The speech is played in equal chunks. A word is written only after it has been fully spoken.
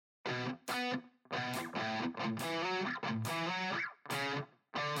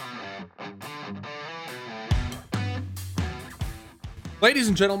Ladies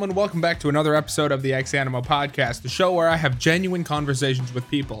and gentlemen, welcome back to another episode of the X Animo Podcast, the show where I have genuine conversations with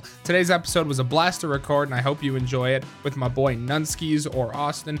people. Today's episode was a blast to record, and I hope you enjoy it with my boy Nunskis or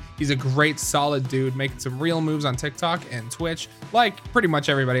Austin. He's a great, solid dude, making some real moves on TikTok and Twitch, like pretty much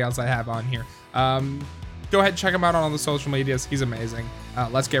everybody else I have on here. Go ahead and check him out on all the social medias. He's amazing.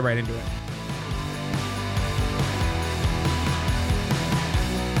 Let's get right into it.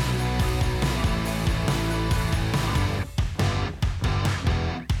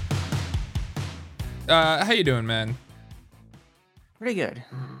 How you doing, man? Pretty good.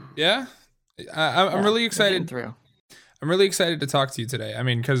 Yeah? I'm really excited. Through. I'm really excited to talk to you today. I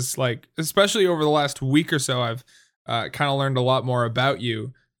mean, because like, especially over the last week or so, I've kind of learned a lot more about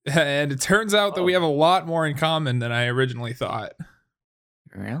you. And it turns out that we have a lot more in common than I originally thought.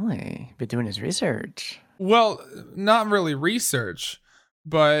 Really? Been doing his research. Well, not really research,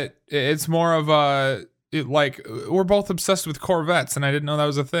 but it's more of like, we're both obsessed with Corvettes, and I didn't know that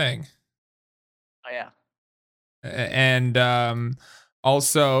was a thing. Oh, yeah. And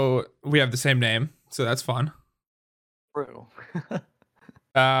also, we have the same name, so that's fun. True.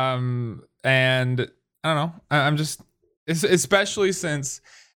 And I don't know. I'm just, especially since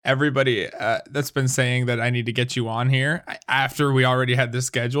everybody that's been saying that I need to get you on here after we already had this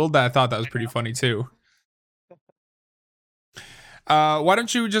scheduled, I thought that was pretty funny too. Why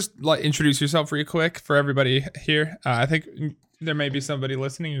don't you just introduce yourself real quick for everybody here? I think there may be somebody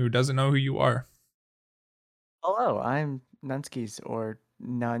listening who doesn't know who you are. Hello, I'm Nunskis or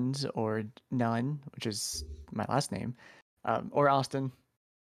Nuns or Nun, which is my last name, or Austin.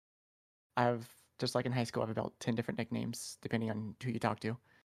 Just like in high school, I have about 10 different nicknames depending on who you talk to.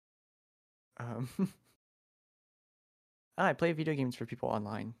 I play video games for people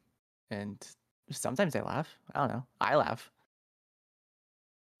online, and sometimes they laugh. I don't know. I laugh.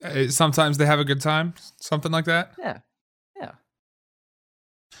 Sometimes they have a good time, something like that. Yeah.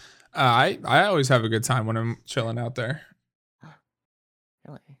 I always have a good time when I'm chilling out there.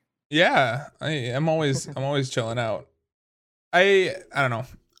 Really? Yeah, I'm always chilling out. I don't know.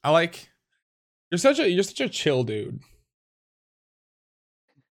 I like you're such a chill dude.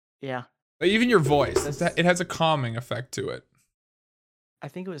 Yeah. Like, even your voice, it has a calming effect to it. I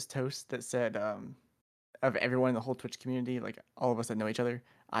think it was Toast that said, of everyone in the whole Twitch community, like all of us that know each other,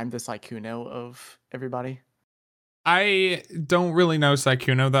 I'm the Sykkuno of everybody. I don't really know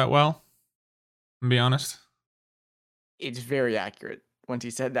Sykkuno that well, to be honest. It's very accurate. Once he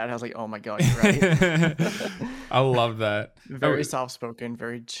said that, I was like, oh my god, you're right. I love that. Very soft-spoken,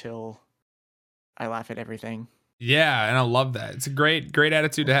 very chill. I laugh at everything. Yeah, and I love that. It's a great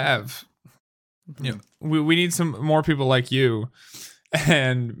attitude to have. You know, we need some more people like you,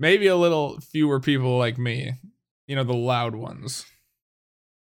 and maybe a little fewer people like me. You know, the loud ones.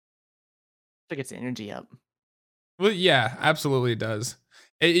 It gets the energy up. Well, yeah, absolutely it does.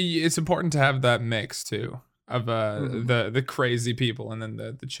 It's important to have that mix too of the crazy people and then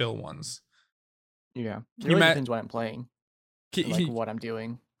the chill ones. Yeah, it really depends what I'm playing, like what I'm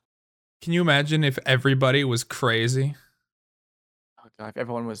doing. Can you imagine if everybody was crazy? Oh god, if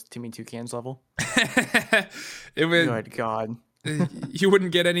everyone was Timmy Toucans level. It would. Good god. You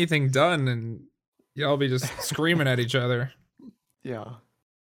wouldn't get anything done, and y'all be just screaming at each other. Yeah.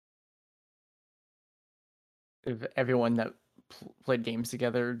 If everyone that played games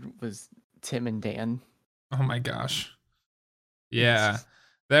together was Tim and Dan. Oh my gosh. Yeah.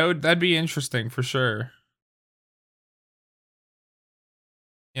 That'd be interesting for sure.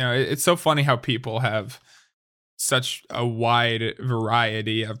 You know, it's so funny how people have such a wide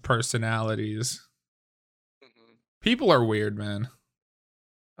variety of personalities. People are weird, man.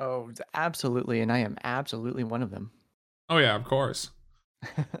 Oh, absolutely, and I am absolutely one of them. Oh yeah, of course.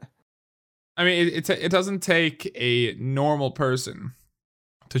 I mean, it doesn't take a normal person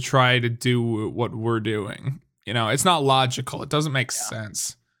to try to do what we're doing. You know, it's not logical. It doesn't make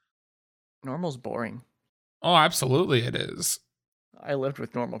sense. Normal's boring. Oh, absolutely it is. I lived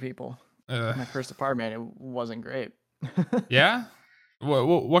with normal people. My first apartment, it wasn't great. Yeah?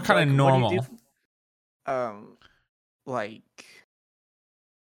 What kind of normal? Like,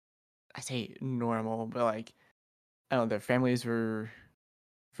 I say normal, but like, I don't know, their families were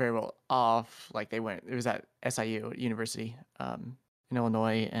very well off. Like it was at SIU University, in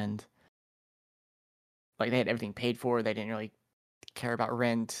Illinois, and like they had everything paid for. They didn't really care about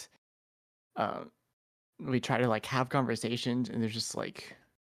rent. We try to like have conversations, and they're like,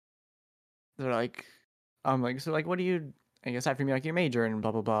 I'm like, so like, what do you? I guess after me, like your major and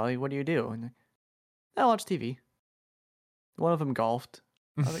blah blah blah. Like, what do you do? And I watch TV. One of them golfed.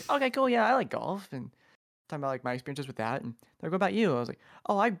 I was like, okay, cool, yeah, I like golf, and talking about like my experiences with that, and they're like, "What about you?" I was like,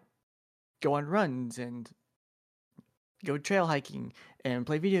 "Oh, I go on runs and go trail hiking and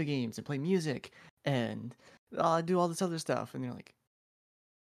play video games and play music and do all this other stuff." And they're like,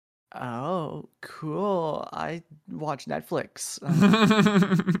 "Oh, cool. I watch Netflix.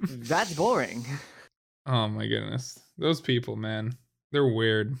 That's boring." Oh my goodness. Those people, man. They're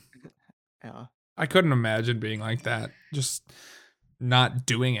weird. Yeah. I couldn't imagine being like that. Just not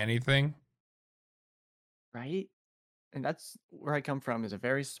doing anything. Right? And that's where I come from, is a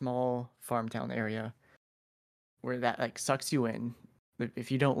very small farm town area where that like sucks you in.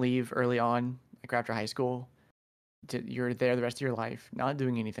 If you don't leave early on, like after high school, you're there the rest of your life, not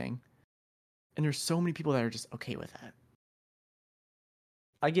doing anything. And there's so many people that are just okay with that.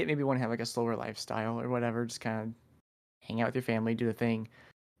 I get maybe want to have like a slower lifestyle or whatever, just kind of hang out with your family, do the thing.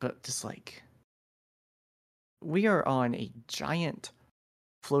 But just like, we are on a giant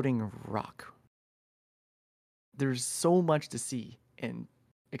floating rock. There's so much to see and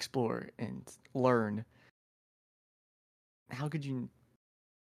explore and learn. How could you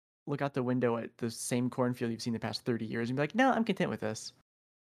look out the window at the same cornfield you've seen the past 30 years and be like, no, I'm content with this?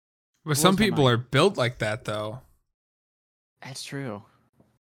 But some people are built like that, though. That's true.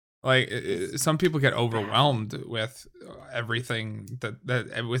 Like some people get overwhelmed with everything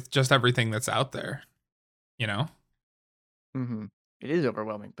that with just everything that's out there, you know? Mm-hmm. It is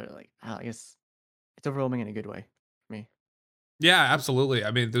overwhelming, but like, I guess it's overwhelming in a good way for me. Yeah, absolutely. I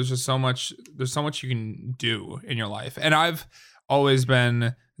mean, there's so much you can do in your life. And I've always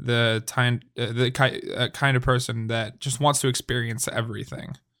been the kind of person that just wants to experience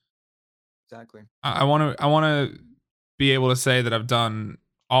everything. Exactly. I want to be able to say that I've done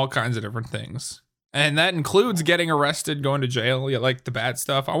all kinds of different things. And that includes getting arrested, going to jail, like the bad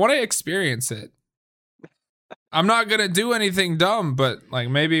stuff. I want to experience it. I'm not going to do anything dumb, but like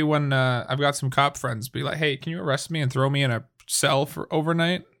maybe when I've got some cop friends, be like, hey, can you arrest me and throw me in a cell for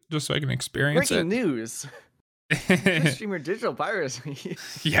overnight just so I can experience Breaking it? news. Streamer digital piracy.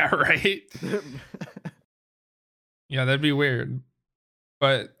 Yeah, right? Yeah, that'd be weird.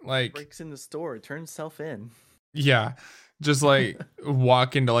 But like... breaks in the store, turns self in. Yeah. Just like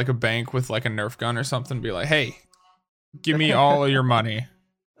walk into like a bank with like a Nerf gun or something and be like, hey, give me all of your money.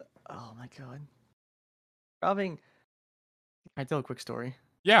 Oh my god. Can I tell a quick story?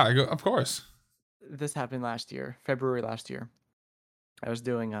 Yeah, of course. This happened last year, February last year. I was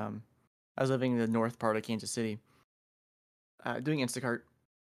doing I was living in the north part of Kansas City. Doing Instacart.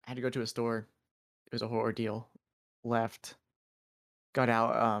 I had to go to a store. It was a whole ordeal. Left. Got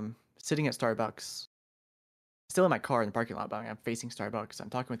out, sitting at Starbucks. Still in my car in the parking lot, but I'm facing Starbucks. I'm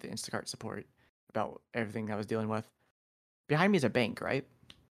talking with the Instacart support about everything I was dealing with. Behind me is a bank, right?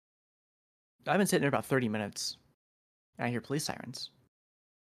 I've been sitting there about 30 minutes, and I hear police sirens.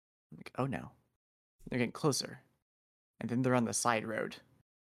 I'm like, oh no. They're getting closer. And then they're on the side road.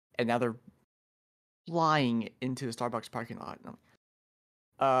 And now they're flying into the Starbucks parking lot. And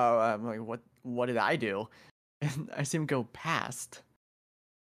I'm like, what did I do? And I see them go past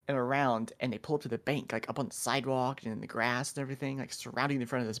and around, and they pull up to the bank, like up on the sidewalk and in the grass and everything, like surrounding the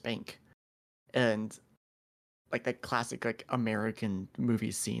front of this bank. And like that classic like American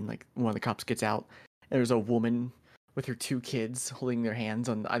movie scene, like one of the cops gets out and there's a woman with her two kids holding their hands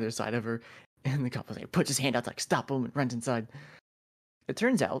on either side of her, and the cop was like puts his hand out to like stop him and runs inside. It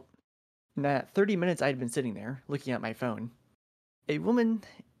turns out in that 30 minutes I'd been sitting there looking at my phone, a woman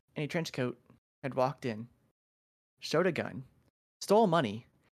in a trench coat had walked in, showed a gun, stole money,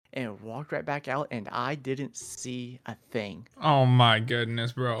 and walked right back out, and I didn't see a thing. Oh my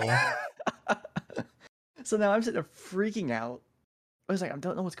goodness, bro. So now I'm sitting there freaking out. I was like, I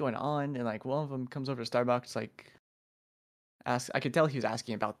don't know what's going on. And like one of them comes over to Starbucks, like I could tell he was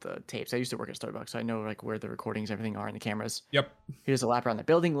asking about the tapes. I used to work at Starbucks, so I know like where the recordings, everything are, and the cameras. Yep. He was a lap around the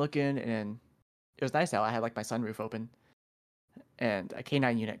building looking, and it was nice out. I had like my sunroof open, and a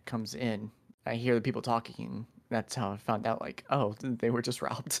K9 unit comes in. I hear the people talking. That's how I found out, like, oh, they were just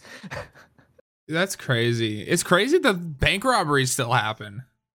robbed. That's crazy. It's crazy that bank robberies still happen.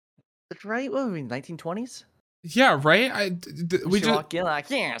 Right? What, I mean, 1920s? Yeah, right? We just walk in like,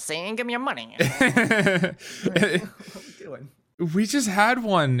 yeah, saying, give me your money. What are you doing? We just had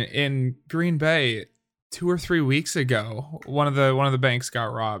one in Green Bay 2 or 3 weeks ago. One of the banks got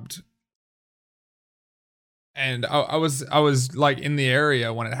robbed. And I was like in the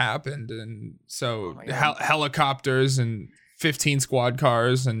area when it happened, and so helicopters and 15 squad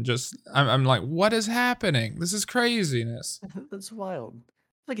cars, and just I'm like, what is happening? This is craziness. That's wild.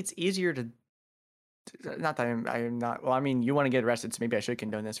 Like it's easier to, not that I'm not. Well, I mean, you want to get arrested, so maybe I should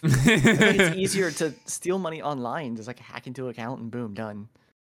condone this. For you. I think it's easier to steal money online, just like hack into an account and boom, done.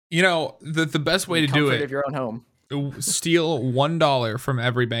 You know, the best way In to the do comfort it, of your own home. steal $1 from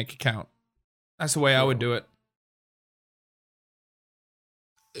every bank account. That's the way I would True. do it.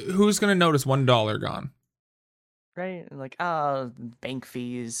 Who's gonna notice $1 gone? Right? And like, bank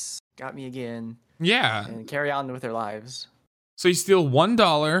fees got me again, Yeah. and carry on with their lives. So you steal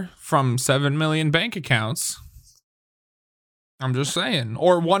 $1 from 7 million bank accounts. I'm just saying.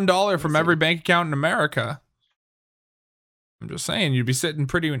 Or $1 from every bank account in America. I'm just saying, you'd be sitting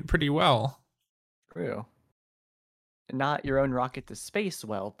pretty well. True. Not your own rocket to space,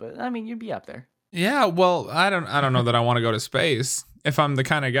 well, but I mean, you'd be up there. Yeah, well, I don't know that I want to go to space. If I'm the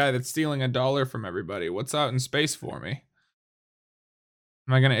kind of guy that's stealing $1 from everybody, what's out in space for me?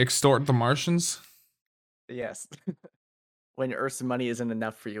 Am I gonna extort the Martians? Yes. When Earth's money isn't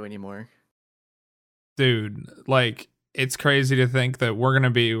enough for you anymore. Dude, like, it's crazy to think that we're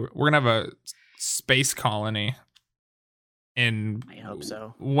gonna have a space colony in, I hope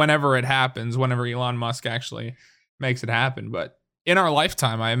so. whenever it happens, whenever Elon Musk actually makes it happen. But in our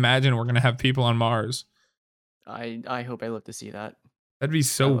lifetime, I imagine we're gonna have people on Mars. I hope I live to see that. That'd be I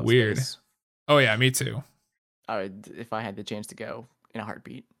so love weird. space. Oh yeah, me too. I would, if I had the chance to go, in a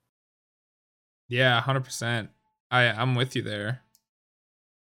heartbeat. Yeah, 100%. I'm with you there.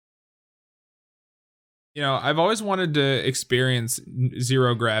 You know, I've always wanted to experience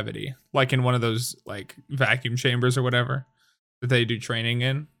zero gravity, like in one of those like vacuum chambers or whatever that they do training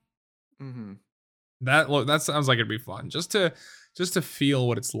in. Mm-hmm. That sounds like it'd be fun, just to feel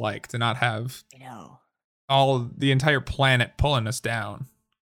what it's like to not have I know. the entire planet pulling us down.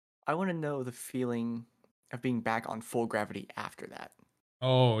 I want to know the feeling of being back on full gravity after that.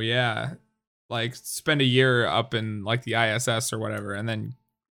 Oh yeah, like spend a year up in like the ISS or whatever, and then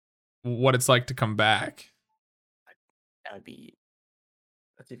what it's like to come back.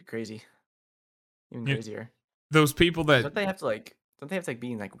 That's even crazy. Even Yeah. crazier. Those people that Don't they have to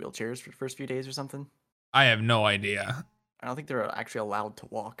be in like wheelchairs for the first few days or something? I have no idea. I don't think they're actually allowed to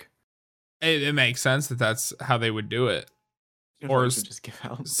walk. It makes sense that that's how they would do it, Their or legs would just give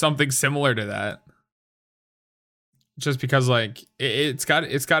out. something similar to that. Just because like it's got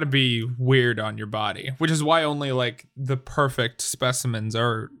to be weird on your body, which is why only like the perfect specimens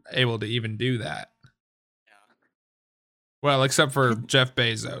are able to even do that. Yeah. Well, except for Jeff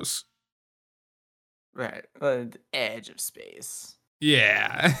Bezos. Right. The edge of space.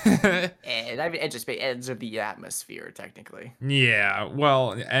 Yeah. Edge of space, edge of the atmosphere, technically. Yeah.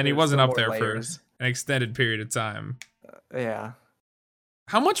 Well, and he There's wasn't some up more there layers. for an extended period of time. Yeah.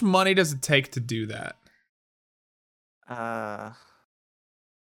 How much money does it take to do that?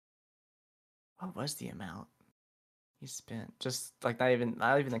 What was the amount he spent? Just like not even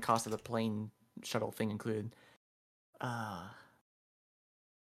the cost of the plane shuttle thing included. Can't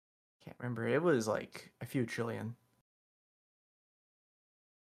remember. It was like a few trillion.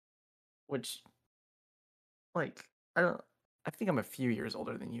 Which, like, I think I'm a few years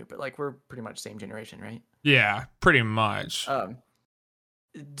older than you, but like we're pretty much same generation, right? Yeah, pretty much.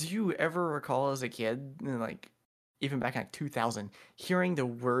 Do you ever recall as a kid, like even back in like 2000, hearing the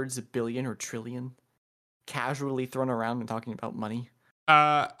words billion or trillion casually thrown around and talking about money?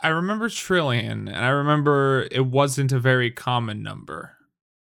 I remember trillion, and I remember it wasn't a very common number.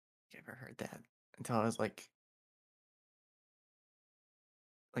 I never heard that until I was like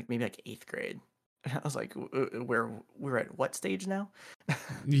maybe like 8th grade. I was like, we're at what stage now?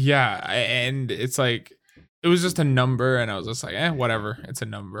 Yeah, and it's like it was just a number, and I was just like, whatever, it's a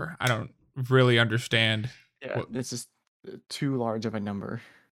number. I don't really understand. Yeah, it's just too large of a number.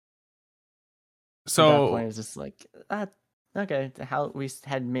 So at that point, it's just like, okay,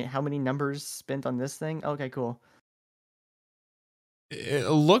 how many numbers spent on this thing? Okay, cool. it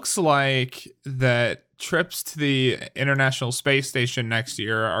looks like that trips to the International Space Station next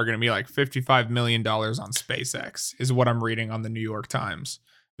year are going to be like $55 million on SpaceX, is what I'm reading on the New York Times,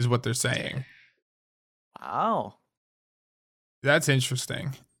 is what they're saying. Wow. That's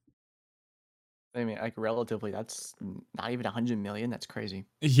interesting. I mean, like relatively, that's not even 100 million. That's crazy.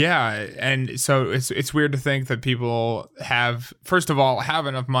 Yeah, and so it's weird to think that people have, first of all, have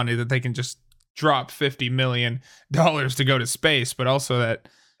enough money that they can just drop $50 million to go to space, but also that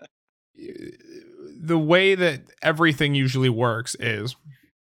the way that everything usually works is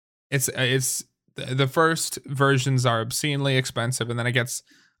it's the first versions are obscenely expensive, and then it gets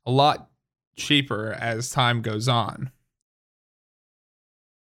a lot cheaper as time goes on.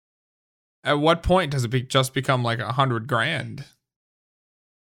 At what point does it just become like $100,000?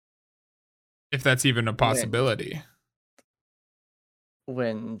 If that's even a possibility.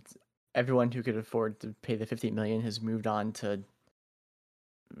 When everyone who could afford to pay the 50 million has moved on to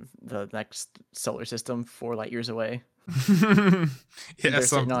the next solar system 4 light years away. Yeah, They're sitting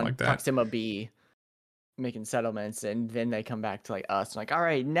something on like that. Proxima B, making settlements, and then they come back to like us, like, all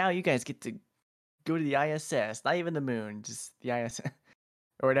right, now you guys get to go to the ISS, not even the moon, just the ISS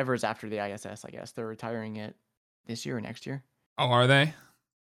or whatever is after the ISS. I guess they're retiring it this year or next year. Oh, are they?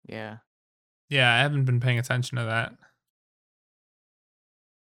 Yeah. Yeah, I haven't been paying attention to that.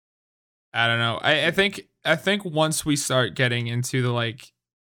 I don't know. I think once we start getting into the like,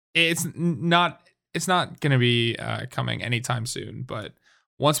 it's not gonna be coming anytime soon, but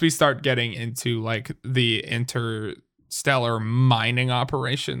once we start getting into like the interstellar mining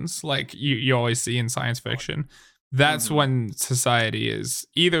operations, like you always see in science fiction, that's when society is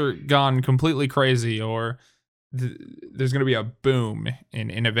either gone completely crazy or there's gonna be a boom in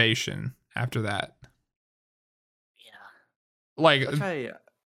innovation after that. Yeah. Like, That's why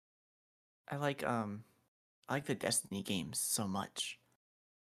I like the Destiny games so much.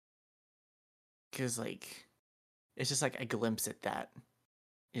 Cause like it's just like a glimpse at that.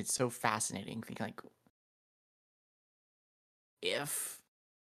 It's so fascinating. Thinking like if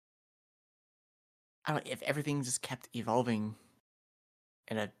if everything just kept evolving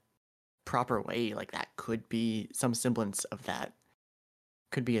in a proper way, like that could be some semblance of that.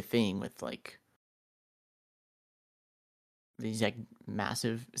 Could be a thing with like these like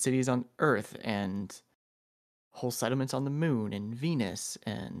massive cities on Earth and whole settlements on the moon and Venus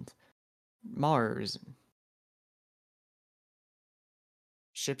and Mars.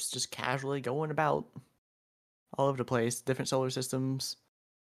 Ships just casually going about all over the place, different solar systems.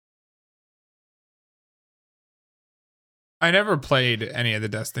 I never played any of the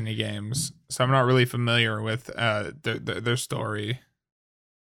Destiny games, so I'm not really familiar with their story.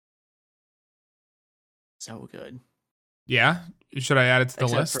 So good. Yeah, should I add it to the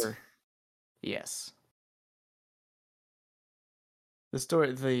list? Yes.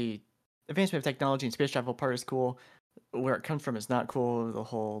 The advancement of technology and space travel part is cool. Where it comes from is not cool. The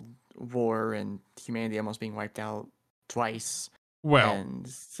whole war and humanity almost being wiped out twice. Well, and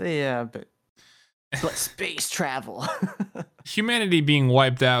so, yeah, but space travel. Humanity being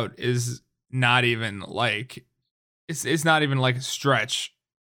wiped out is not even like it's not even like a stretch.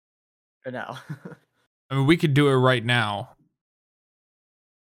 No. I mean, we could do it right now.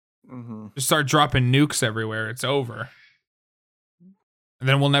 Just start dropping nukes everywhere. It's over. And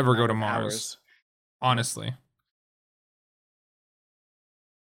then we'll never go to Mars. Honestly.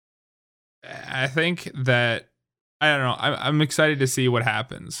 I think that I don't know. I'm excited to see what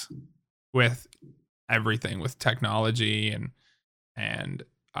happens with everything, with technology and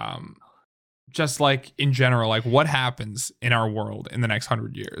just like in general, like what happens in our world in the next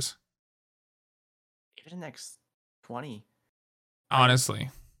 100 years. Even the next 20. Honestly.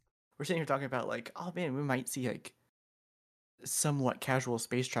 We're sitting here talking about like, oh man, we might see like somewhat casual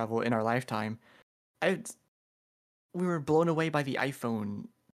space travel in our lifetime. We were blown away by the iPhone,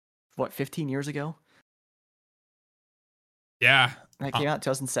 what, 15 years ago? Yeah. That came out in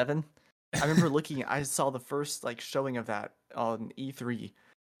 2007. I remember I saw the first like showing of that on E3,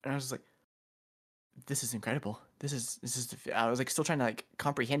 and I was like, this is incredible. This is I was like still trying to like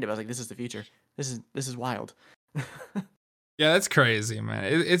comprehend it. I was like, this is the future. This is wild. Yeah, that's crazy, man.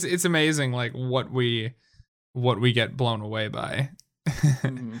 It's amazing like what we get blown away by.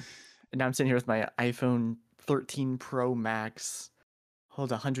 And now I'm sitting here with my iPhone 13 Pro Max,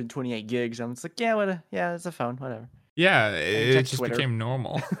 holds 128 gigs. I'm just like, yeah, it's a phone, whatever. Yeah, it just Twitter. became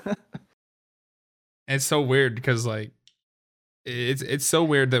normal. It's so weird because like it's so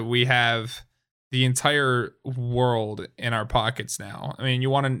weird that we have the entire world in our pockets now. I mean, you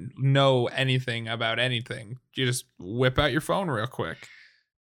want to know anything about anything, you just whip out your phone real quick.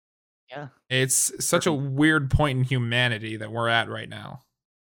 Yeah. It's such a weird point in humanity that we're at right now.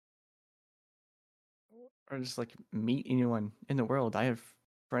 Or just like meet anyone in the world. I have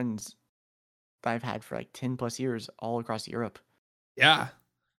friends that I've had for like 10 plus years all across Europe. Yeah.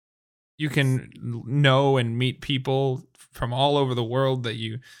 You can know and meet people from all over the world that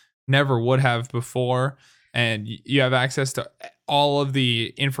you never would have before. And you have access to all of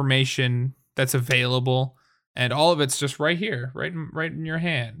the information that's available. And all of it's just right here, right in your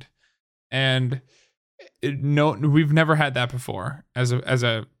hand. And we've never had that before as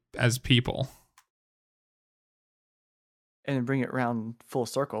people. And then bring it around full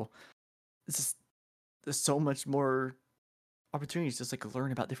circle. There's so much more opportunities to just like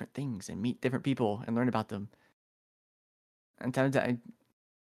learn about different things and meet different people and learn about them. And time to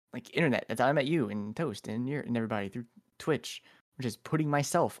like internet. That's how I met you and Toast and everybody through Twitch, which is putting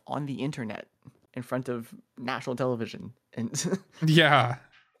myself on the internet in front of national television. And yeah,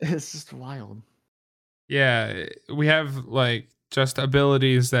 it's just wild. Yeah, we have like just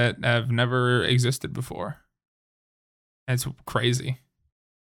abilities that have never existed before. It's crazy.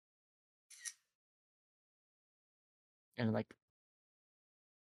 In like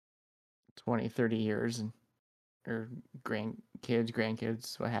 20, 30 years, and or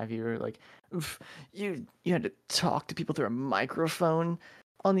grandkids, what have you, or like, oof, you had to talk to people through a microphone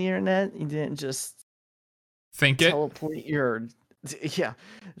on the internet. You didn't just Think it. teleport your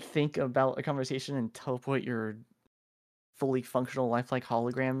think about a conversation and teleport your fully functional lifelike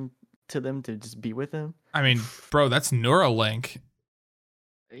hologram to them to just be with them. I mean, bro, that's Neuralink.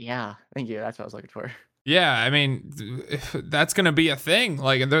 Yeah, thank you. That's what I was looking for. Yeah, I mean, that's going to be a thing.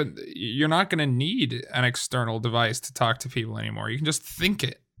 Like, you're not going to need an external device to talk to people anymore. You can just think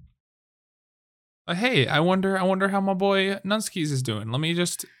it. Like, hey, I wonder how my boy Nunskis is doing. Let me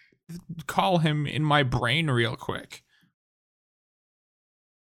just call him in my brain real quick.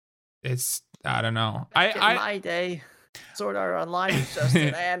 It's, I don't know. In my day, Sword Art Online is just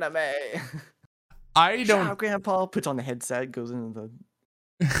an anime. I don't. Shout, Grandpa puts on the headset, goes into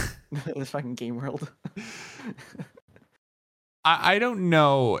the fucking game world. I don't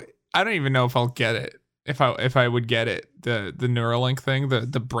know. I don't even know if I'll get it. If I would get it, the Neuralink thing,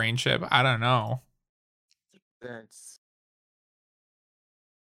 the brain chip. I don't know.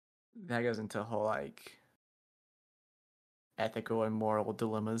 That goes into whole like ethical and moral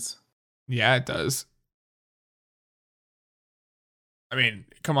dilemmas. Yeah, it does. I mean,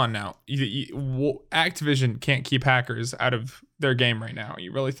 come on now. Activision can't keep hackers out of their game right now.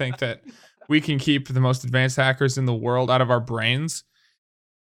 You really think that we can keep the most advanced hackers in the world out of our brains?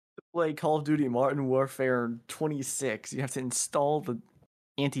 Play Call of Duty Modern Warfare 26, you have to install the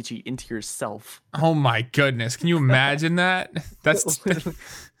anti-cheat into yourself. Oh my goodness. Can you imagine that? That's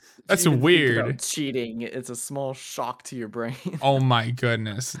weird. Cheating, it's a small shock to your brain. Oh my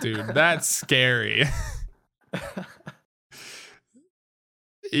goodness, dude. That's scary.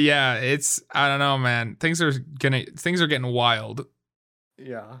 Yeah, I don't know, man. Things are getting wild.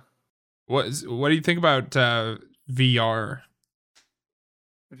 Yeah. What do you think about VR?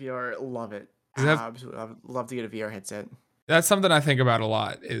 VR, love it. Absolutely love to get a VR headset. That's something I think about a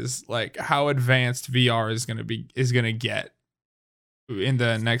lot, is like how advanced VR is gonna get in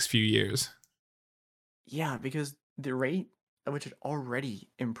the next few years. Yeah, because the rate at which it already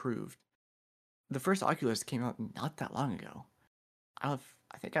improved. The first Oculus came out not that long ago. I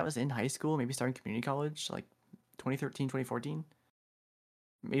think I was in high school, maybe starting community college, like 2013, 2014.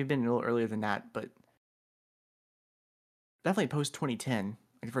 Maybe been a little earlier than that, but definitely post 2010.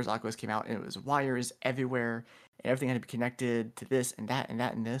 Like the first Oculus came out, and it was wires everywhere, and everything had to be connected to this and that and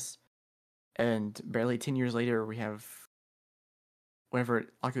that and this. And barely 10 years later, we have whatever,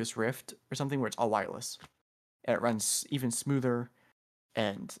 Oculus Rift or something, where it's all wireless. And it runs even smoother,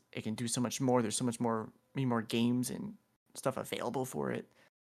 and it can do so much more. There's so much more, many more games and stuff available for it.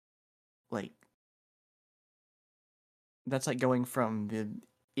 Like, that's like going from the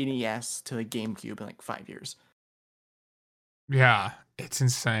NES to the GameCube in like 5 years. Yeah, it's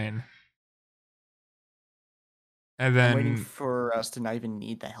insane. And then I'm waiting for us to not even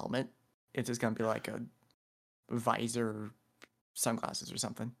need the helmet. It's just gonna be like a visor, sunglasses or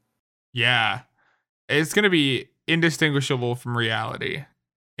something. Yeah, it's gonna be indistinguishable from reality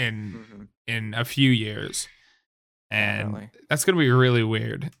in a few years, and Definitely. that's gonna be really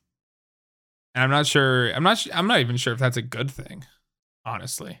weird. And I'm not even sure if that's a good thing,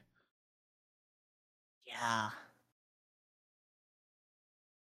 honestly. Yeah.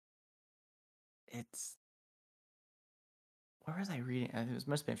 It's, where was I reading? It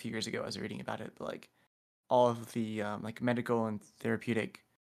must have been a few years ago. I was reading about it, but like all of the like medical and therapeutic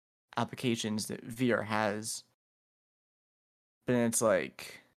applications that VR has. But then it's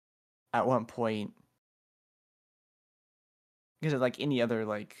like, at one point, because it's like any other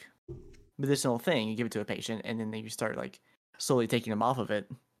like medicinal thing, you give it to a patient, and then you start like slowly taking them off of it.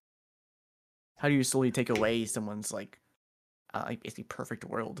 How do you slowly take away someone's like basically perfect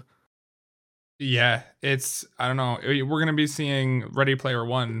world? Yeah, it's, I don't know. We're gonna be seeing Ready Player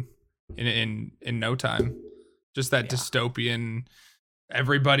One in no time. Just that dystopian.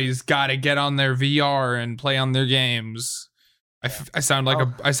 Everybody's got to get on their VR and play on their games. I sound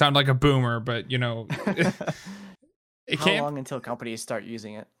like a boomer, but you know, How long until companies start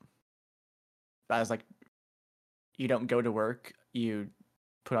using it? That was like, you don't go to work, you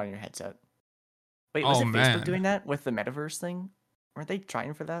put on your headset. Wait, was it Facebook doing that with the metaverse thing? Weren't they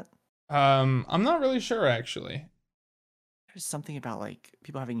trying for that? I'm not really sure, actually. There's something about like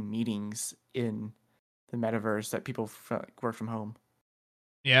people having meetings in the metaverse that people work from home.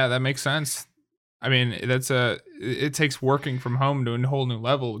 Yeah, that makes sense. I mean, it takes working from home to a whole new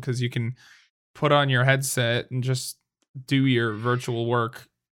level, because you can put on your headset and just do your virtual work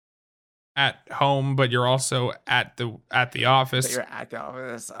at home, but you're also at the But office. you're at the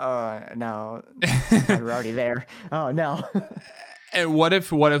office. Oh no, we're already there. Oh no. And what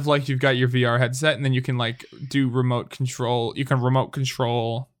if like you've got your VR headset and then you can like do remote control. You can remote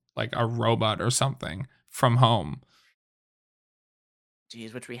control like a robot or something from home.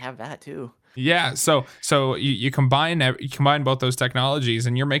 Jeez, which we have that too. Yeah, so you combine both those technologies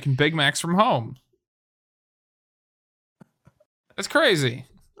and you're making Big Macs from home. That's crazy.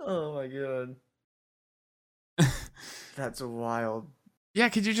 Oh my god. That's wild. Yeah,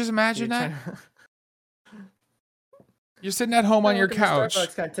 could you just imagine You're that? trying You're sitting at home on your couch.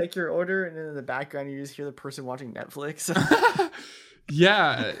 Starbucks, kind of take your order, and then in the background you just hear the person watching Netflix.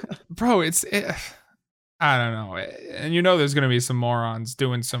 Yeah, bro, I don't know. And you know there's going to be some morons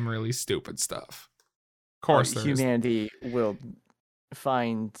doing some really stupid stuff. Of course there is. Humanity will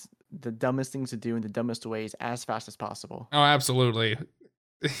find the dumbest things to do in the dumbest ways as fast as possible. Oh, absolutely.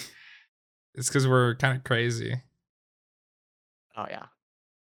 It's because we're kind of crazy. Oh yeah.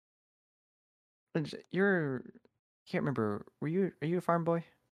 Can't remember. Are you a farm boy?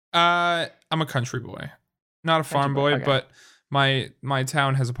 I'm a country boy, not a farm boy, okay. but my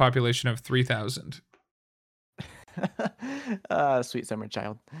town has a population of 3,000. Sweet summer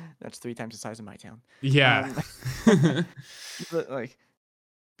child. That's 3 times the size of my town. Yeah. But like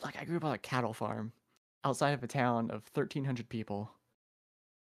I grew up on a cattle farm outside of a town of 1,300 people,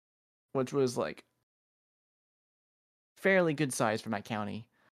 which was like fairly good size for my county.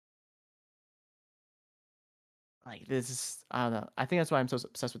 Like this is, I don't know. I think that's why I'm so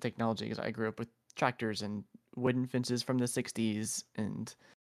obsessed with technology, because I grew up with tractors and wooden fences from the 60s and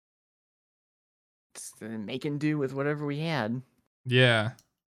making do with whatever we had. Yeah.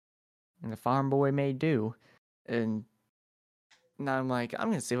 And the farm boy made do. And now I'm like, I'm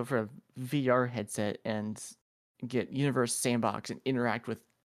going to save up for a VR headset and get Universe Sandbox and interact with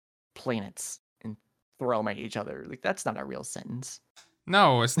planets and throw them at each other. Like, that's not a real sentence.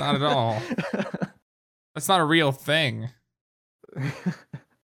 No, it's not at all. That's not a real thing.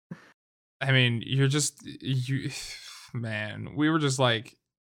 I mean, man, we were just like,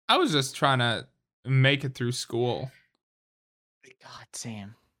 I was just trying to make it through school. God,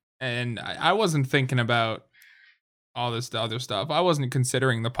 Sam. And I wasn't thinking about all this other stuff. I wasn't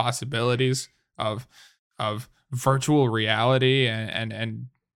considering the possibilities of virtual reality and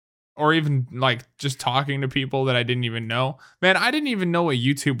or even like just talking to people that I didn't even know. Man, I didn't even know what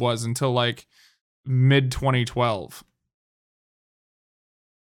YouTube was until like mid 2012.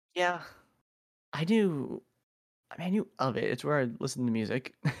 Yeah. I knew of it. It's where I listened to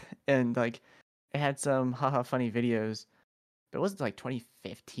music. And like it had some haha funny videos. But it wasn't like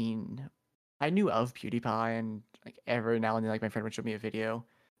 2015. I knew of PewDiePie, and like every now and then like my friend would show me a video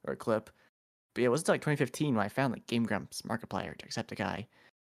or a clip. But yeah, it wasn't like 2015 when I found like Game Grumps, Markiplier, Jacksepticeye,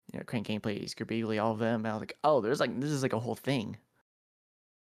 Crank Gameplay, Scribbly, all of them. And I was like, oh, this is like a whole thing.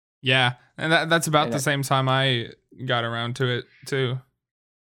 Yeah, and that's about the same time I got around to it too.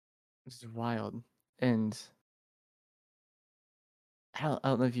 This is wild. And I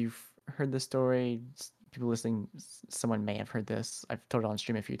don't know if you've heard this story. People listening, someone may have heard this. I've told it on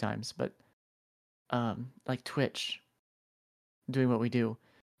stream a few times, but like Twitch, doing what we do.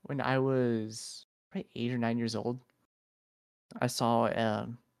 When I was probably 8 or 9 years old, I saw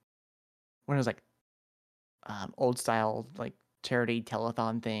one of those like old style like charity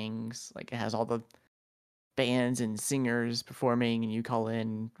telethon things. Like it has all the bands and singers performing, and you call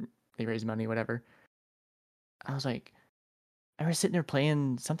in, they raise money, whatever. I was like, I was sitting there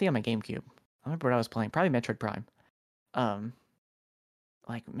playing something on my GameCube. I remember what I was playing, probably Metroid Prime.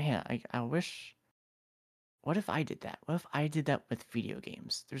 Like, man, I wish. What if I did that? What if I did that with video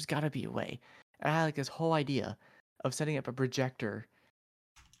games? There's got to be a way. And I had like this whole idea of setting up a projector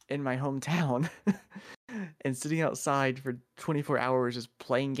in my hometown and sitting outside for 24 hours just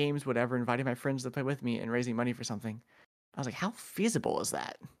playing games, whatever, inviting my friends to play with me and raising money for something. I was like, how feasible is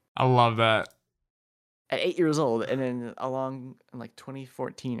that? I love that. At 8 years old, and then along in like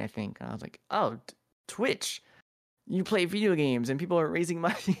 2014, I think, I was like, oh, Twitch, you play video games and people are raising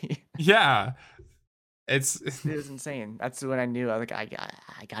money. Yeah, it was insane. That's when I knew I was like,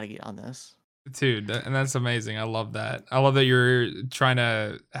 I gotta get on this, dude, and that's amazing. I love that. I love that you're trying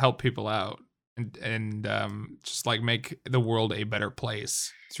to help people out and just like make the world a better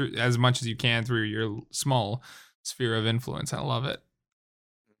place through as much as you can through your small sphere of influence. I love it.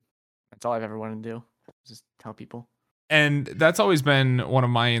 That's all I've ever wanted to do. Just tell people. And that's always been one of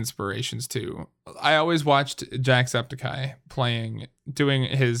my inspirations too. I always watched Jacksepticeye doing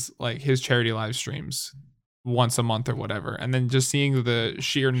his charity live streams once a month or whatever, and then just seeing the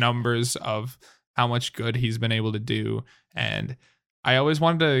sheer numbers of how much good he's been able to do. And I always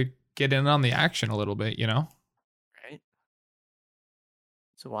wanted to get in on the action a little bit, you know? Right?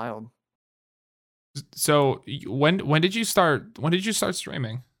 It's wild. So when did you start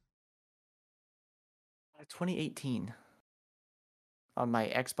streaming? 2018 on my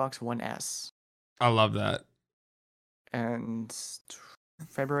Xbox One S, I love that. and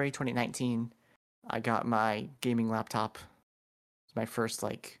February 2019, I got my gaming laptop. It's my first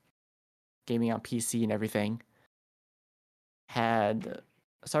like gaming on PC and everything. Had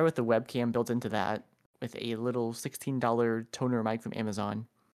started with the webcam built into that with a little $16 toner mic from Amazon.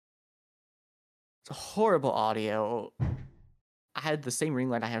 It's a horrible audio. I had the same ring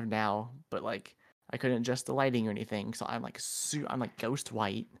light I have now, but like I couldn't adjust the lighting or anything, so I'm like ghost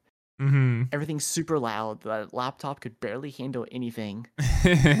white. Mm-hmm. Everything's super loud. The laptop could barely handle anything.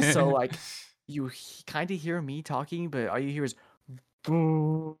 So like you kind of hear me talking, but all you hear is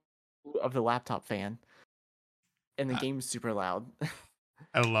boo of the laptop fan, and the game's super loud.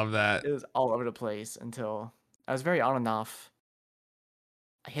 I love that. It was all over the place until I was very on and off.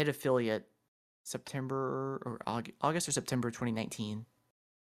 I hit affiliate September or August or September 2019.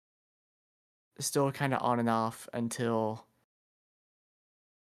 Still kind of on and off until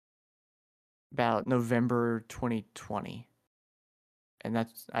about November 2020. And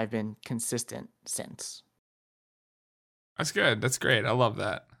I've been consistent since. That's good. That's great. I love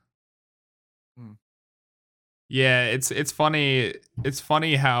that. Hmm. Yeah, it's funny. It's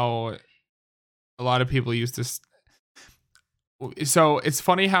funny how a lot of people used to. So it's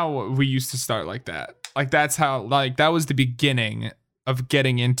funny how we used to start like that. Like that's how like that was the beginning of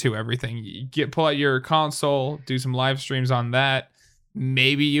getting into everything. You pull out your console, do some live streams on that.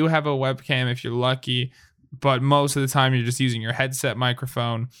 Maybe you have a webcam if you're lucky, but most of the time you're just using your headset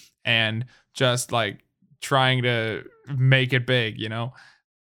microphone and just like trying to make it big, you know?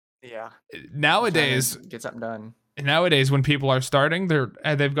 Yeah. Nowadays, get something done. Nowadays when people are starting,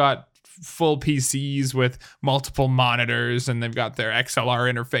 they've got full PCs with multiple monitors and they've got their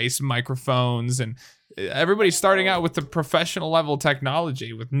XLR interface microphones, and everybody's starting out with the professional level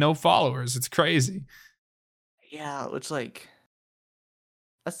technology with no followers. It's crazy. Yeah, it's like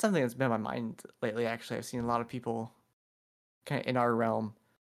that's something that's been on my mind lately. Actually, I've seen a lot of people kind of in our realm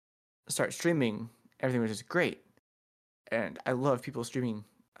start streaming everything, which is great, and I love people streaming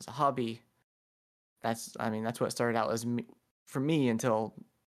as a hobby. That's what started out as for me until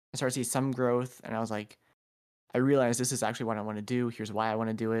I started to see some growth, and I was like, I realized this is actually what I want to do. Here's why I want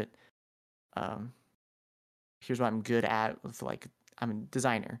to do it. Um, here's what I'm good at. With like, I'm a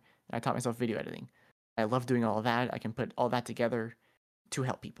designer, and I taught myself video editing. I love doing all of that. I can put all that together to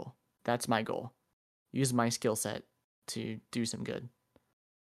help people. That's my goal. Use my skill set to do some good.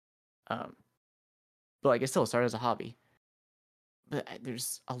 But like, it still started as a hobby. But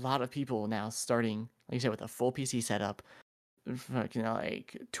there's a lot of people now starting, like you said, with a full PC setup,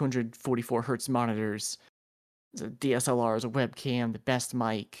 like 244 hertz monitors, the DSLRs, a webcam, the best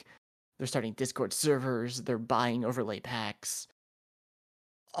mic. They're starting Discord servers. They're buying overlay packs.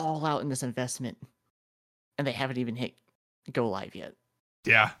 All out in this investment, and they haven't even hit go live yet.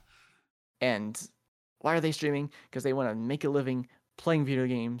 Yeah. And why are they streaming? Because they want to make a living playing video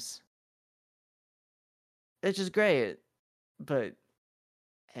games. It's just great, but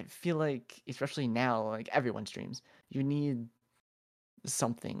I feel like, especially now, like everyone streams, you need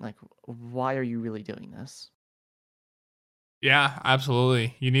something. Like, why are you really doing this? Yeah,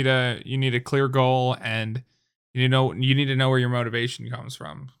 absolutely. You need a clear goal, and you need to know where your motivation comes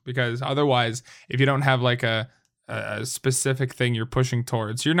from, because otherwise if you don't have like a specific thing you're pushing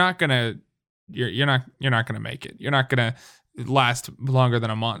towards, you're not going to make it. You're not going to last longer than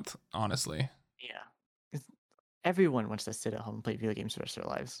a month, honestly. Yeah. 'Cause everyone wants to sit at home and play video games for the rest of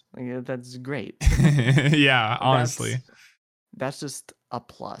their lives. Like, that's great. Yeah, honestly. That's just a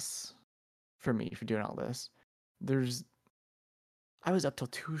plus for me for doing all this. I was up till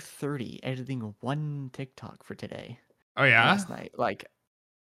 2:30 editing one TikTok for today. Oh yeah? Last night. Like,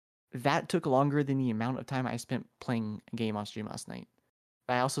 that took longer than the amount of time I spent playing a game on stream last night.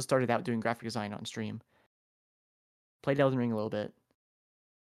 I also started out doing graphic design on stream. Played Elden Ring a little bit.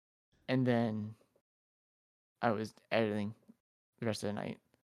 And then I was editing the rest of the night.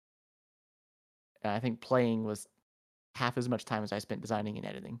 And I think playing was half as much time as I spent designing and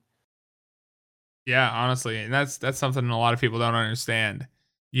editing. Yeah, honestly, and that's something a lot of people don't understand.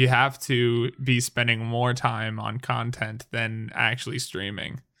 You have to be spending more time on content than actually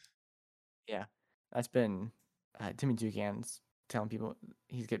streaming. Yeah, that's been Timmy Toucan's telling people.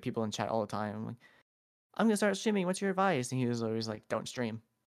 He's get people in chat all the time. I'm like, I'm gonna start streaming. What's your advice? And he was always like, don't stream.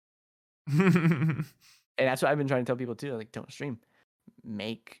 And that's what I've been trying to tell people too. Like, don't stream.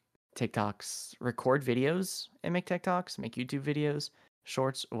 Make TikToks, record videos and make TikToks, make YouTube videos,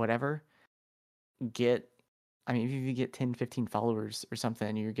 shorts, whatever. Get, I mean, if you get 10, 15 followers or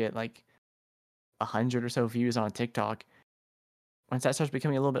something, you get like 100 or so views on TikTok. Once that starts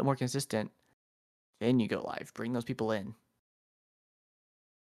becoming a little bit more consistent, then you go live. Bring those people in.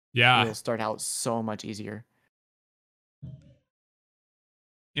 Yeah. It'll start out so much easier.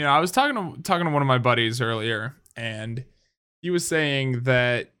 You know, I was talking to one of my buddies earlier, and he was saying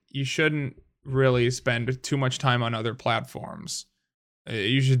that you shouldn't really spend too much time on other platforms.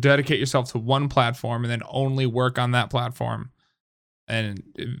 You should dedicate yourself to one platform and then only work on that platform and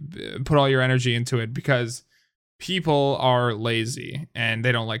put all your energy into it, because people are lazy and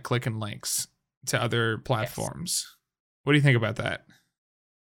they don't like clicking links to other platforms. Yes. What do you think about that?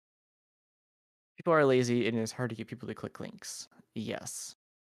 People are lazy and it's hard to get people to click links. Yes.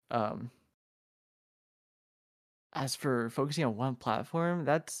 As for focusing on one platform,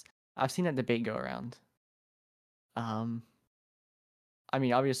 I've seen that debate go around. I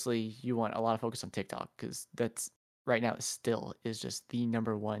mean, obviously you want a lot of focus on TikTok because that's right now still is just the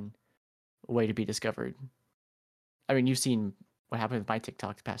number one way to be discovered. I mean, you've seen what happened with my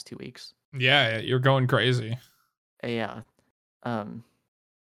TikTok the past 2 weeks. Yeah, you're going crazy. Yeah.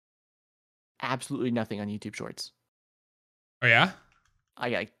 Absolutely nothing on YouTube Shorts. Oh yeah? I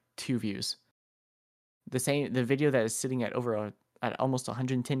got like 2 views. The video that is sitting at at almost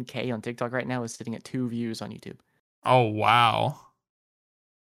 110K on TikTok right now is sitting at 2 views on YouTube. Oh wow.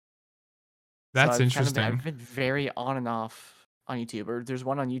 That's so interesting. I've been very on and off on YouTube. Or there's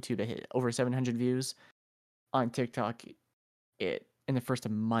one on YouTube that hit over 700 views. On TikTok, in the first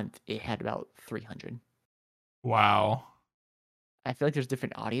month, it had about 300. Wow. I feel like there's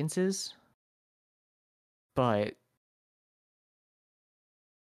different audiences, but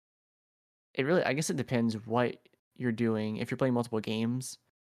I guess it depends what you're doing. If you're playing multiple games,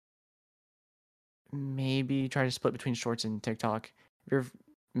 maybe try to split between Shorts and TikTok. If your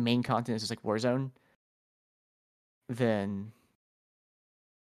main content is just like Warzone, then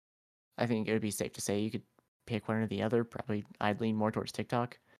I think it would be safe to say you could pick one or the other. Probably I'd lean more towards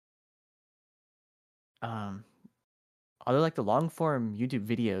TikTok. Although like the long form YouTube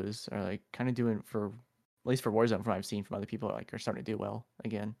videos are like kind of doing, for at least for Warzone, from what I've seen from other people, like are starting to do well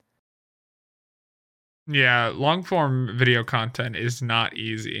again. Yeah, long form video content is not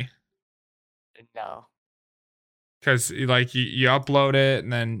easy. No. Because like you upload it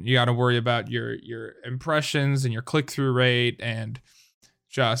and then you got to worry about your impressions and your click through rate, and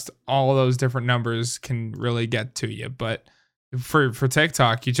just all those different numbers can really get to you. But for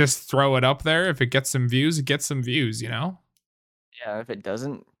TikTok, you just throw it up there. If it gets some views, it gets some views, you know? Yeah, if it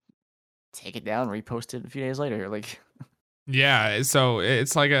doesn't, take it down, repost it a few days later. Like, yeah, so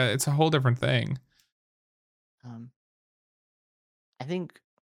it's like it's a whole different thing. I think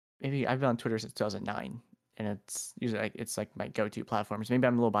maybe I've been on Twitter since 2009, and it's usually it's like my go-to platforms. Maybe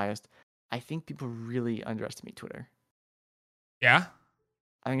I'm a little biased. I think people really underestimate Twitter. Yeah,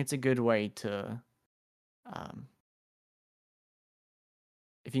 I think it's a good way to,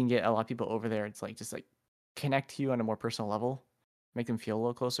 if you can get a lot of people over there, it's like just like connect to you on a more personal level, make them feel a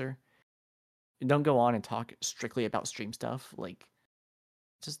little closer. Don't go on and talk strictly about stream stuff, like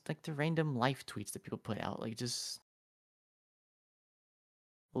just like the random life tweets that people put out. Like, just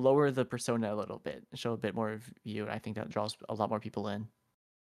lower the persona a little bit, show a bit more of you. I think that draws a lot more people in.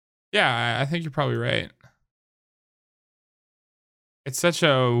 Yeah, I think you're probably right. It's such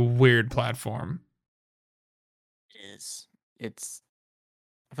a weird platform. It is. I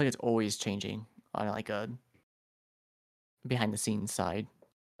feel like it's always changing on like a behind the scenes side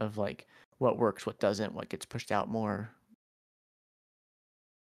of like what works, what doesn't, what gets pushed out more.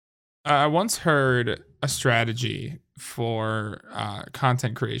 I once heard a strategy for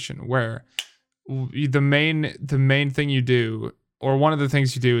content creation where the main thing you do, or one of the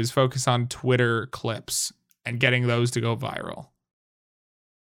things you do, is focus on Twitter clips and getting those to go viral.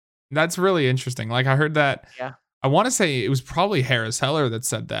 That's really interesting. Like, I heard that. Yeah. I want to say it was probably Harris Heller that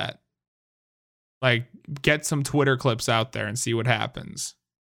said that. Like, get some Twitter clips out there and see what happens.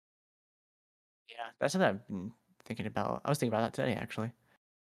 Yeah, that's what I've been thinking about. I was thinking about that today, actually.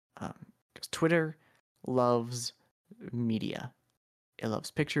 Because Twitter loves media. It loves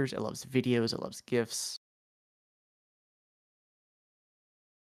pictures, it loves videos, it loves GIFs.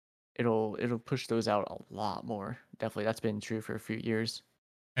 It'll push those out a lot more. Definitely, that's been true for a few years.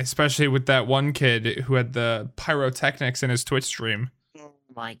 Especially with that one kid who had the pyrotechnics in his Twitch stream. Oh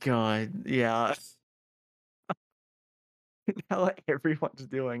my god, yeah. Now everyone's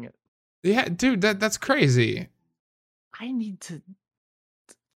doing it. Yeah, dude, that's crazy. I need to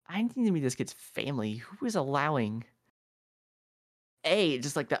meet this kid's family. Who is allowing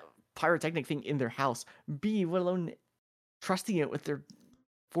just like that pyrotechnic thing in their house. B, let alone trusting it with their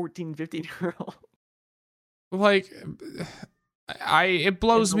 14, 15-year-old. Like, it And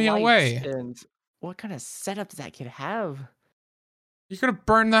blows the me lights, away. and what kind of setup does that kid have? You're gonna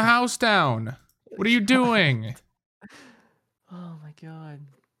burn the house down. What are you doing? Oh my god.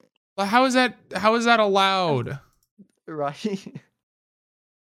 How is that? How is that allowed? Right?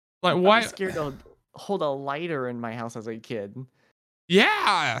 Like, I why? was scared to hold a lighter in my house as a kid.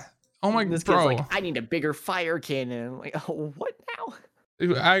 Yeah. Oh my, And this kid's bro. like, I need a bigger fire cannon. I'm like, oh, what now?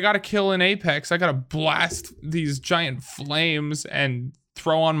 I gotta kill an apex. I gotta blast these giant flames and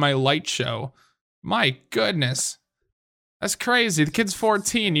throw on my light show. My goodness. That's crazy. The kid's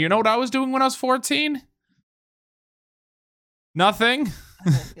 14. You know what I was doing when I was 14? Nothing.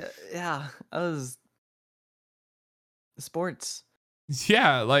 Yeah, I was sports.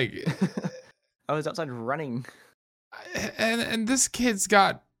 Yeah, like, I was outside running. and this kid's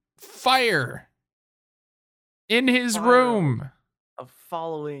got fire in his Fire. room. Of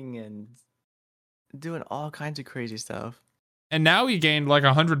following and doing all kinds of crazy stuff. And now he gained like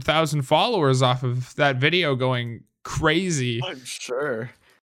 100,000 followers off of that video going crazy. I'm sure.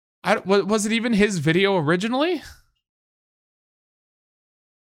 Was it even his video originally?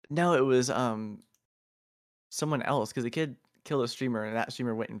 No, it was someone else, because the kid killed a streamer and that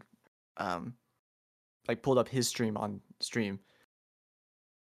streamer went and like pulled up his stream on stream.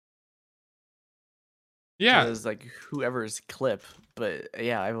 Yeah. So it was like whoever's clip, but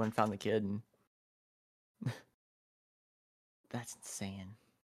yeah, everyone found the kid and that's insane.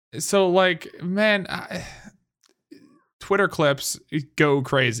 So like, man, Twitter clips go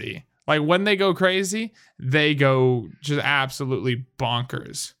crazy. Like when they go crazy, they go just absolutely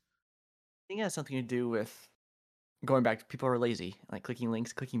bonkers. I think it has something to do with going back to people are lazy, like clicking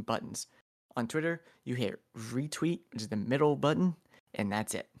links, clicking buttons. On Twitter, you hit retweet, which is the middle button, and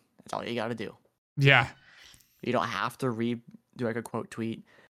that's it. That's all you got to do. Yeah. You don't have to do like a quote tweet.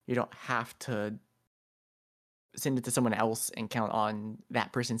 You don't have to send it to someone else and count on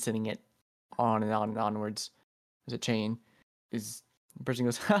that person sending it on and on and onwards. There's a chain. The person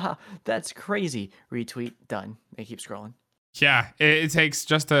goes, haha, that's crazy. Retweet, done. They keep scrolling. Yeah, it takes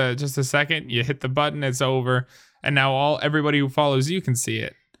just a second. You hit the button, it's over, and now everybody who follows you can see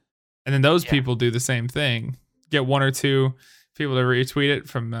it. And then those people do the same thing. Get one or two people to retweet it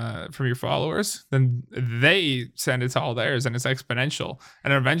from your followers, then they send it to all theirs, and it's exponential.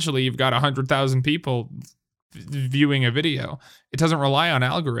 And eventually, you've got 100,000 people viewing a video. It doesn't rely on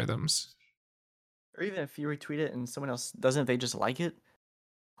algorithms. Or even if you retweet it and someone else doesn't, if they just like it,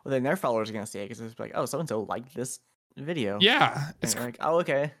 well, then their followers are gonna see it because it's like, oh, so and so liked this video. Yeah, it's like, oh,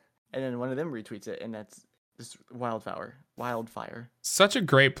 okay, and then one of them retweets it, and that's this wildfire. Such a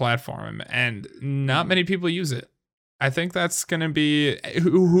great platform, and not many people use it. I think that's gonna be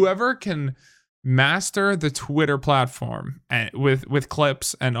whoever can master the Twitter platform and with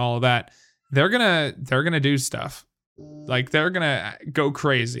clips and all of that. They're gonna do stuff. Like they're gonna go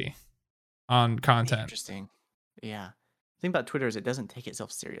crazy on content. Interesting. Yeah. The thing about Twitter is it doesn't take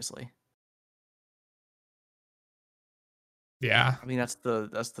itself seriously. Yeah. I mean that's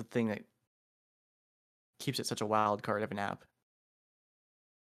the thing that keeps it such a wild card of an app.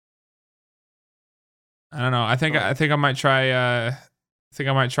 I don't know. I think I might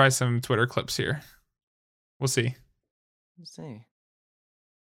try some Twitter clips here. We'll see. Let's see.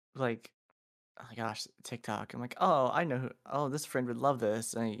 Like, oh my gosh, TikTok. I'm like, oh, I know oh, this friend would love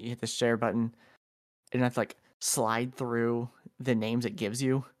this. And you hit the share button and you have to like slide through the names it gives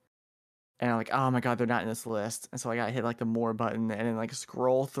you. And I'm like, oh my god, they're not in this list. And so I gotta hit like the more button and then like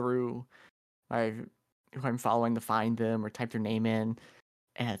scroll through who I'm following to find them or type their name in.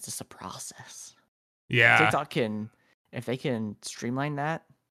 And it's just a process. Yeah. TikTok if they can streamline that,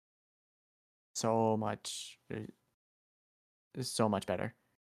 so much better.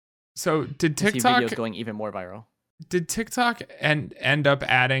 So did See TikTok videos going even more viral? Did TikTok end up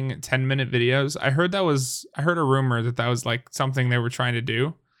adding 10-minute videos? I heard a rumor that was like something they were trying to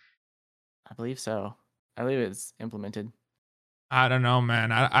do. I believe so. I believe it's implemented. I don't know,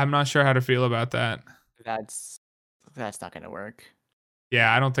 man. I'm not sure how to feel about that. That's not gonna work.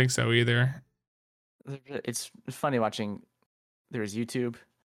 Yeah, I don't think so either. It's funny watching. There's YouTube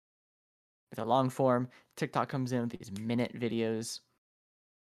with a long form. TikTok comes in with these minute videos,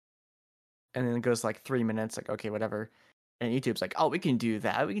 and then it goes like 3 minutes. Like, okay, whatever. And YouTube's like, oh, we can do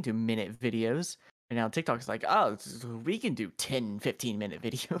that. We can do minute videos. And now TikTok's like, oh, we can do 10, 15-minute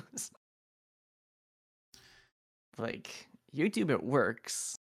videos. Like, YouTube, it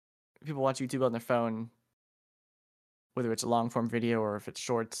works. People watch YouTube on their phone, whether it's a long form video or if it's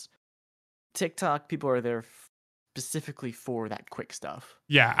shorts. TikTok, people are there specifically for that quick stuff.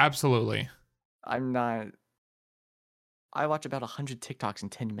 Yeah, absolutely. I'm not. I watch about 100 TikToks in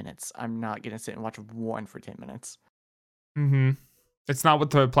 10 minutes. I'm not gonna sit and watch one for 10 minutes. Mm-hmm. It's not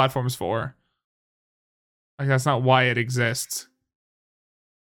what the platform's for. Like, that's not why it exists.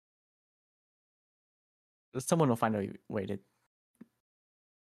 Someone will find a way to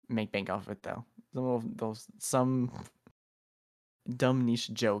make bank off of it, though. Some dumb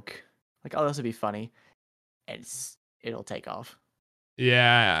niche joke, like, oh, this would be funny, and it'll take off.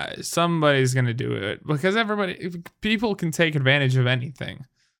 Yeah, somebody's gonna do it because people can take advantage of anything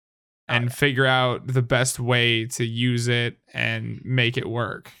and figure out the best way to use it and make it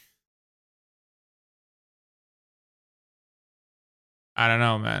work. I don't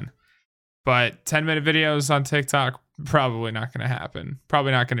know, man. But 10-minute videos on TikTok, probably not going to happen.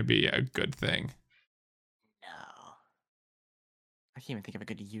 Probably not going to be a good thing. No. I can't even think of a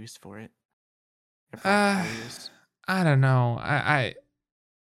good use for it. I don't know. I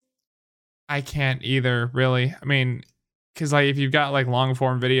can't either, really. I mean, because like if you've got like long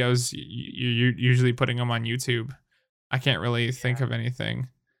form videos, you're usually putting them on YouTube. I can't really think of anything.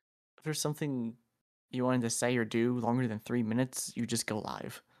 If there's something you wanted to say or do longer than 3 minutes, you just go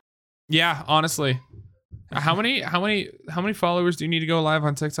live. Yeah, honestly. How many followers do you need to go live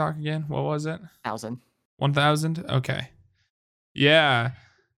on TikTok again? What was it? 1,000. 1,000? Okay. Yeah.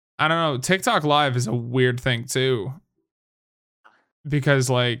 I don't know. TikTok live is a weird thing too. Because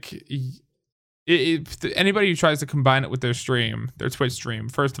like anybody who tries to combine it with their Twitch stream,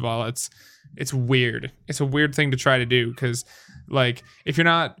 first of all, it's weird. It's a weird thing to try to do because like if you're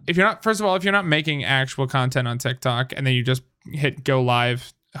not making actual content on TikTok and then you just hit go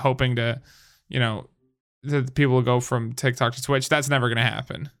live hoping to, that people will go from TikTok to Twitch, that's never going to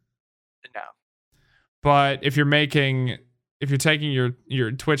happen. No. But if you're taking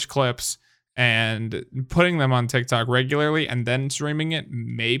your Twitch clips and putting them on TikTok regularly and then streaming it,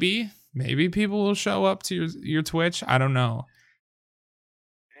 maybe people will show up to your Twitch. I don't know.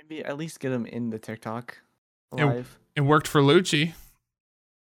 Maybe at least get them in the TikTok live. It worked for Lucci.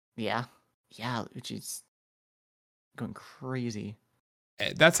 Yeah. Yeah, Lucci's going crazy.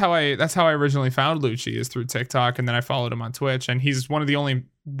 That's how I originally found Lucci, is through TikTok, and then I followed him on Twitch, and he's one of the only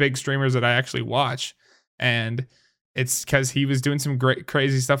big streamers that I actually watch, and it's because he was doing some great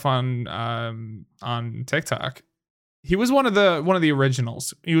crazy stuff on TikTok. He was one of the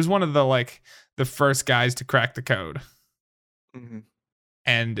originals. He was one of the first guys to crack the code. Mm-hmm.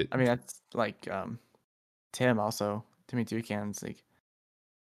 And I mean, that's like Timmy Toucans, like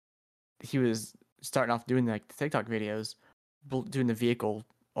he was starting off doing like the TikTok videos, doing the vehicle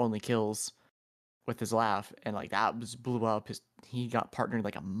only kills with his laugh, and like that blew up. He got partnered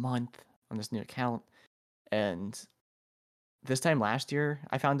like a month on this new account, and this time last year,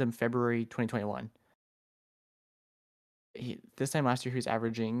 I found him February 2021. This time last year, he was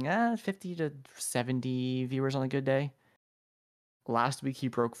averaging 50 to 70 viewers on a good day. Last week, he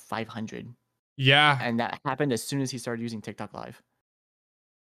broke 500. Yeah. And that happened as soon as he started using TikTok Live.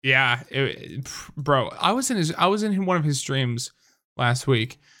 Yeah, bro, I was in one of his streams last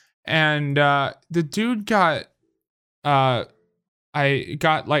week, and the dude got I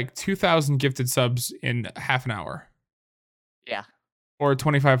got like 2,000 gifted subs in half an hour. Yeah. Or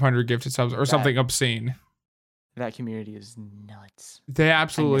 2,500 gifted subs or something obscene. That community is nuts. They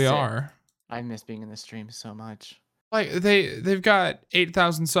absolutely are. I miss being in the stream so much. Like they've got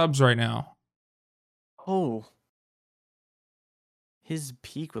 8,000 subs right now. Oh. His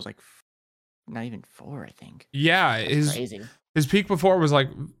peak was like not even 4, I think. Yeah, crazy. His peak before was like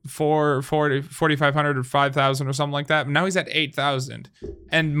 4,500 or 5,000 or something like that. Now he's at 8,000,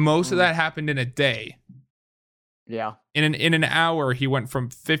 and most of that happened in a day. Yeah. In an hour, he went from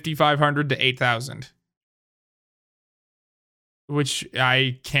 5,500 to 8,000, which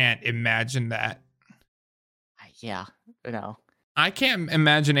I can't imagine that. Yeah, no. I can't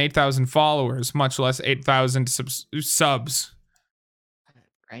imagine 8,000 followers, much less 8,000 subs.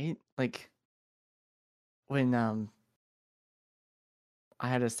 Right? Like when I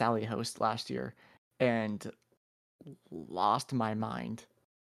had a Sally host last year and lost my mind.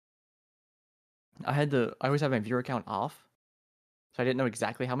 I always have my viewer count off, so I didn't know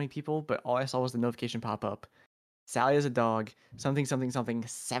exactly how many people, but all I saw was the notification pop up. Sally is a dog, something,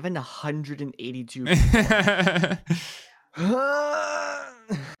 782 people.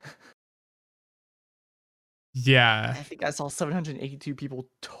 Yeah. I think I saw 782 people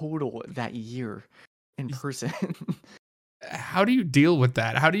total that year in person. How do you deal with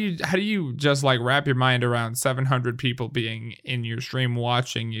that? How do you just like wrap your mind around 700 people being in your stream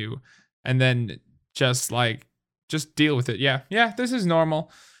watching you, and then just deal with it? Yeah, this is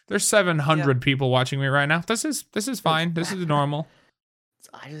normal. There's 700 people watching me right now. This is fine. This is normal.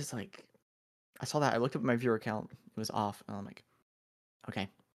 I just like, I saw that. I looked up my viewer count. It was off. And I'm like, okay,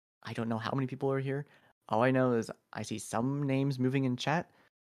 I don't know how many people are here. All I know is I see some names moving in chat.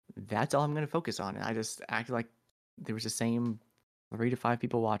 That's all I'm going to focus on. And I just acted like there was the same 3 to 5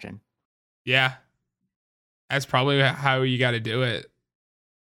 people watching. Yeah. That's probably how you got to do it.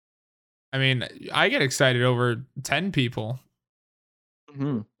 I mean, I get excited over 10 people.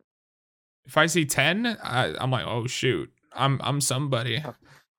 Mm-hmm. If I see 10, I'm like, oh shoot, I'm somebody.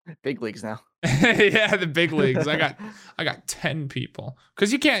 Big leagues now. Yeah, the big leagues. I got 10 people.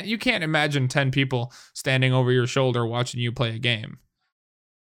 Because you can't imagine 10 people standing over your shoulder watching you play a game.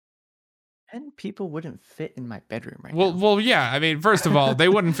 10 people wouldn't fit in my bedroom right now. Well, yeah. I mean, first of all, they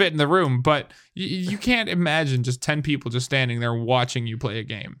wouldn't fit in the room, but you can't imagine just 10 people just standing there watching you play a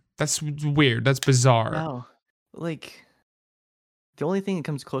game. That's weird. That's bizarre. No, like the only thing that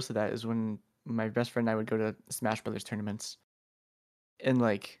comes close to that is when my best friend and I would go to Smash Brothers tournaments, and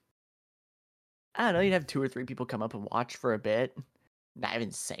like, I don't know, you'd have 2 or 3 people come up and watch for a bit, not even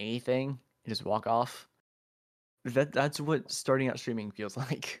say anything, and just walk off. That's what starting out streaming feels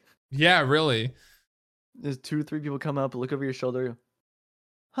like. Yeah, really. There's 2 or 3 people come up, look over your shoulder,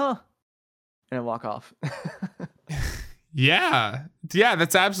 huh, and then walk off. Yeah,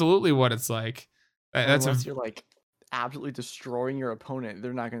 that's absolutely what it's like. Unless you're like absolutely destroying your opponent,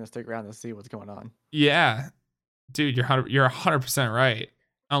 they're not going to stick around to see what's going on. Yeah, dude, you're 100% right.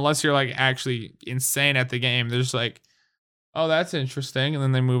 Unless you're like actually insane at the game, they're just like, oh, that's interesting, and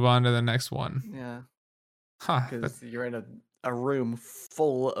then they move on to the next one. Yeah, huh? Because you're in a room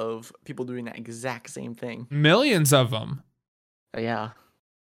full of people doing that exact same thing. Millions of them. Yeah,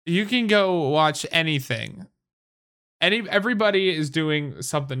 you can go watch anything. Everybody is doing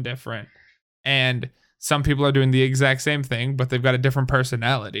something different, and some people are doing the exact same thing, but they've got a different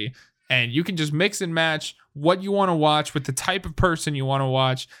personality. And you can just mix and match what you want to watch with the type of person you want to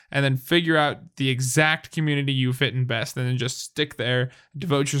watch, and then figure out the exact community you fit in best, and then just stick there,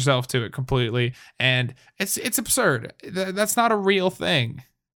 devote yourself to it completely. And it's absurd. That's not a real thing.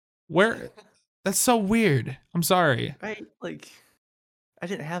 That's so weird. I'm sorry. Right? Like, I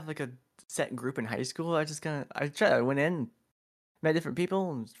didn't have like a set group in high school. I went in, met different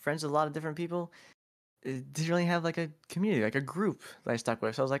people, and friends with a lot of different people. It didn't really have like a community, like a group that I stuck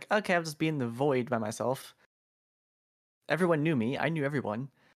with. So I was like, okay, I'll just be in the void by myself. Everyone knew me. I knew everyone.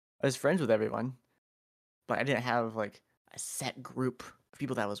 I was friends with everyone. But I didn't have like a set group of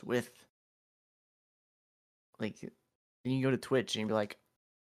people that I was with. Like, you can go to Twitch and you can be like,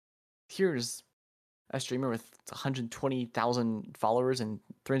 here's a streamer with 120,000 followers and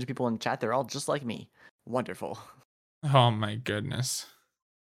 300 people in chat. They're all just like me. Wonderful. Oh my goodness.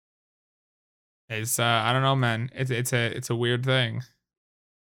 It's I don't know, man. It's a weird thing.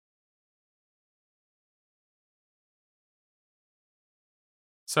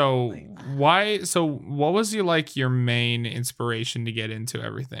 So what was your main inspiration to get into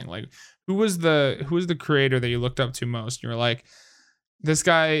everything? Like, who was the creator that you looked up to most? You were like, this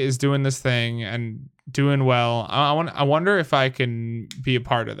guy is doing this thing and doing well. I wonder if I can be a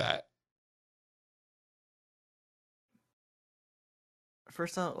part of that.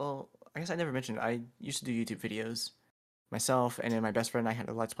 First off, well, I guess I never mentioned I used to do YouTube videos myself, and then my best friend and I had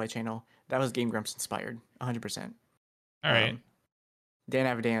a Let's Play channel. That was Game Grumps inspired, 100%. All right. Dan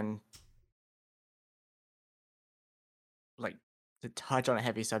Avidan, like, to touch on a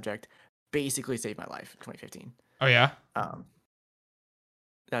heavy subject, basically saved my life in 2015. Oh, yeah?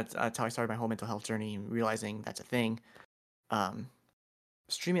 That's how I started my whole mental health journey, realizing that's a thing.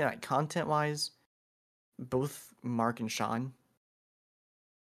 Streaming, like, content-wise, both Mark and Sean,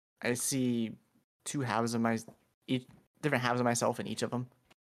 I see different halves of myself in each of them,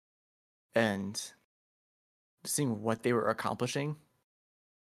 and seeing what they were accomplishing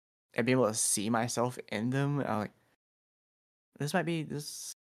and being able to see myself in them, I'm like,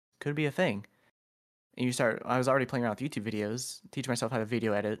 this could be a thing. And I was already playing around with YouTube videos, teaching myself how to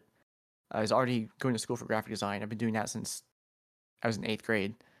video edit. I was already going to school for graphic design. I've been doing that since I was in 8th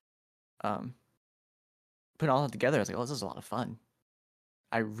grade. Putting all that together, I was like, oh, this is a lot of fun.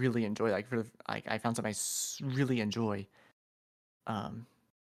 I really enjoy, I found something I really enjoy. I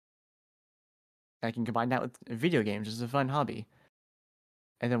can combine that with video games, which is a fun hobby.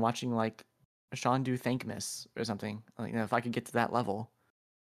 And then watching like Sean do Thankmas or something. Like, if I could get to that level,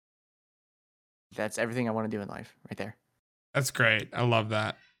 that's everything I want to do in life, right there. That's great. I love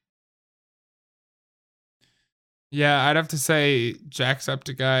that. Yeah, I'd have to say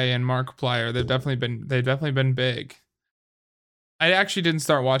Jacksepticeye and Markiplier. They've definitely been big. I actually didn't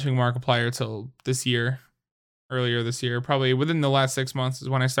start watching Markiplier till this year, earlier this year. Probably within the last 6 months is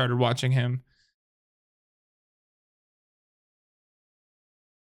when I started watching him.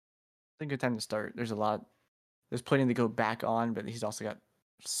 It's a good time to start. There's plenty to go back on, but he's also got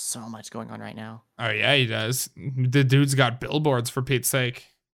so much going on right now. Oh yeah, he does. The dude's got billboards for Pete's sake.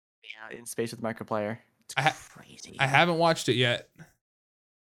 Yeah, in space with Markiplier. It's crazy. I haven't watched it yet.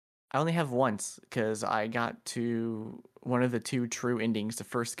 I only have once because I got to one of the two true endings to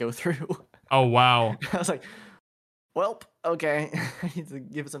first go through. Oh wow. I was like, "Welp, okay, I need to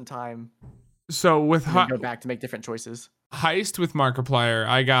give it some time." So with And then go back to make different choices. Heist with Markiplier,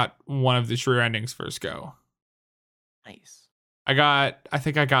 I got one of the true endings first go. Nice. I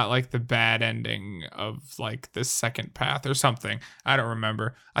think I got like the bad ending of like the second path or something. I don't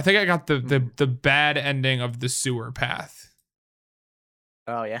remember. I think I got the bad ending of the sewer path.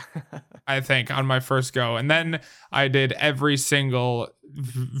 Oh yeah. I think on my first go. And then I did every single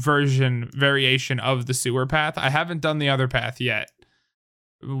variation of the sewer path. I haven't done the other path yet.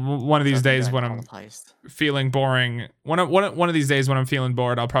 One of these days when I'm feeling boring, one of these days when I'm feeling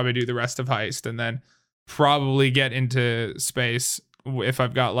bored, I'll probably do the rest of Heist and then probably get into space if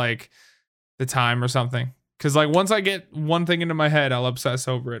I've got like the time or something. Cause like once I get one thing into my head, I'll obsess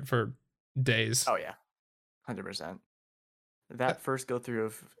over it for days. Oh yeah. 100%. That first go through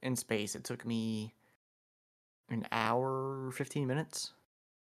of In Space, it took me an hour, 15 minutes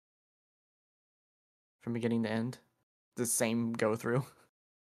from beginning to end. The same go through.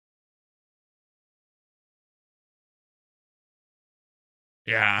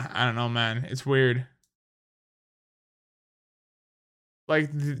 Yeah, I don't know, man. It's weird. Like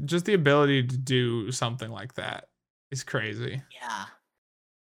just the ability to do something like that is crazy. Yeah.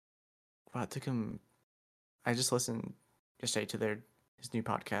 Wow, it took him. I just listened yesterday to his new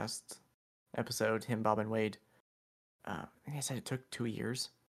podcast episode, him, Bob, and Wade. I think I said it took 2 years.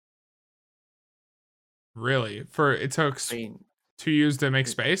 Really? It took 2 years to make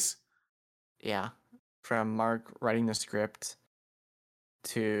Space? Yeah. From Mark writing the script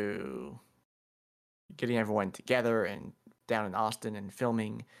to getting everyone together and down in Austin and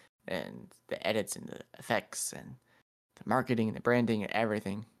filming and the edits and the effects and the marketing and the branding and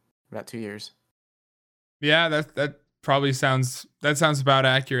everything. About 2 years. Yeah, that probably sounds about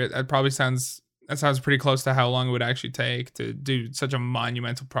accurate. That sounds pretty close to how long it would actually take to do such a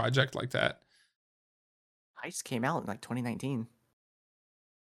monumental project like that. Heist came out in like 2019.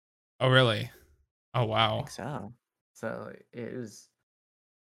 Oh really? Oh wow. I think so. So it was.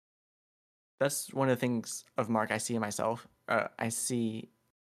 That's one of the things of Mark I see in myself. I see.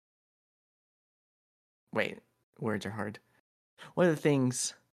 Wait, words are hard. One of the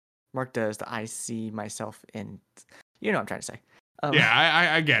things Mark does that I see myself in. You know what I'm trying to say. Yeah,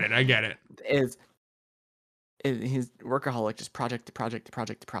 I get it. I get it. Is he's workaholic, just project to project to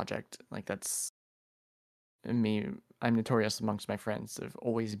project to project. Like that's me. I'm notorious amongst my friends of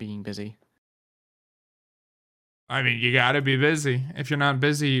always being busy. I mean, you gotta be busy. If you're not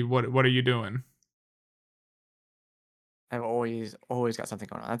busy, what are you doing? I've always got something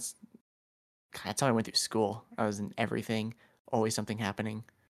going on. That's how I went through school. I was in everything, always something happening.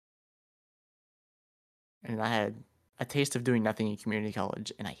 And I had a taste of doing nothing in community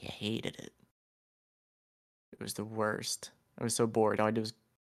college, and I hated it. It was the worst. I was so bored. All I did was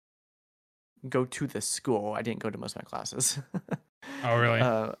go to the school. I didn't go to most of my classes. Oh, really?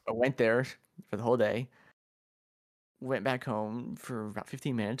 I went there for the whole day, went back home for about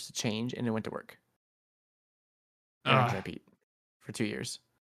 15 minutes to change, and then went to work. And repeat for 2 years.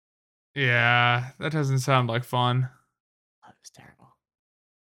 Yeah, that doesn't sound like fun. Oh, it was terrible.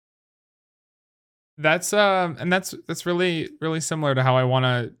 That's really similar to how I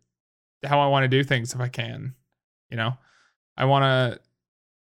want to do things if I can. You know, I want to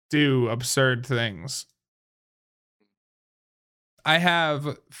do absurd things. I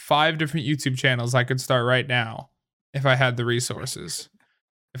have 5 different YouTube channels I could start right now if I had the resources.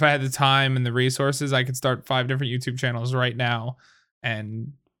 If I had the time and the resources, I could start 5 different YouTube channels right now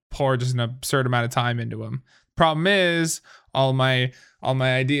and pour just an absurd amount of time into them. Problem is, all my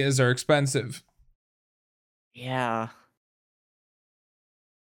ideas are expensive. Yeah.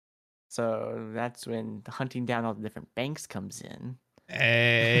 So that's when hunting down all the different banks comes in.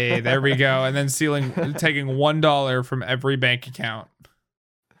 Hey, there we go. And then taking $1 from every bank account.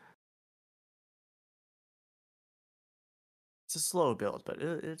 It's a slow build, but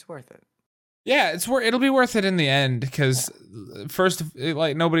it's worth it. Yeah, it'll be worth it in the end because first,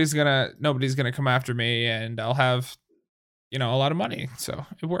 like nobody's gonna come after me, and I'll have, a lot of money. So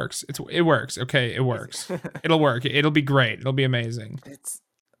it works. It works. Okay, it works. It'll work. It'll be great. It'll be amazing.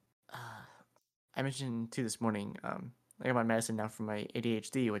 I mentioned too this morning. I got my medicine now for my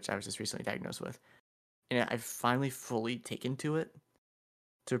ADHD, which I was just recently diagnosed with, and I've finally fully taken to it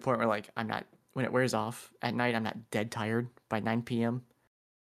to a point where like I'm not when it wears off at night, I'm not dead tired by 9 p.m.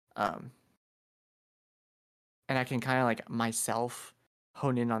 Um, and I can kind of like myself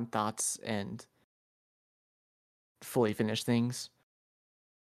hone in on thoughts and fully finish things.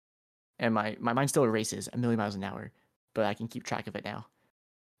 And my mind still races a million miles an hour, but I can keep track of it now.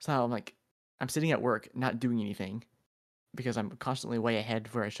 So I'm like, I'm sitting at work, not doing anything because I'm constantly way ahead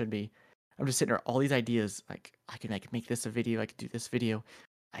of where I should be. I'm just sitting there, all these ideas, like I can like make this a video, I could do this video.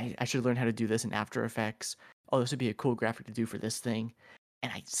 I should learn how to do this in After Effects. Oh, this would be a cool graphic to do for this thing.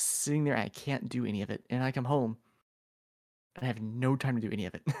 And I'm sitting there and I can't do any of it. And I come home and I have no time to do any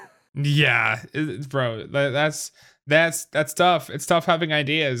of it. Yeah, bro, that's tough. It's tough having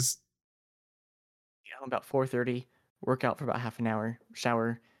ideas. I'm about 4:30, work out for about half an hour,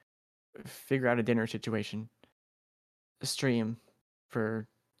 shower, figure out a dinner situation, stream for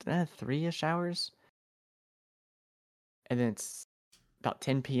 3-ish hours. And then it's about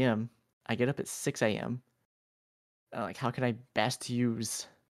 10 p.m. I get up at 6 a.m. Like, how can I best use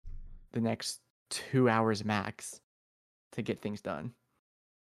the next 2 hours max to get things done?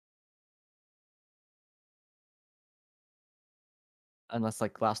 Unless,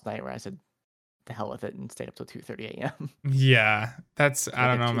 like, last night where I said, the hell with it and stayed up till 2:30 a.m. Yeah, that's I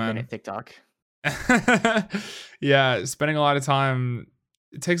like don't a know, 2-minute man. TikTok. Yeah, spending a lot of time.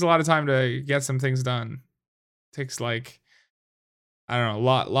 It takes a lot of time to get some things done. It takes like I don't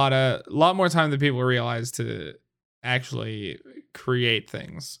know, lot more time than people realize to actually create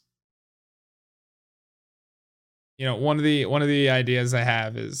things. You know, one of the ideas I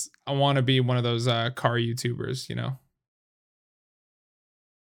have is I want to be one of those car YouTubers, you know.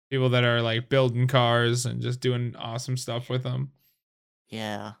 People that are like building cars and just doing awesome stuff with them.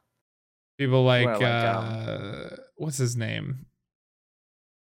 Yeah. People You want like to, like, what's his name?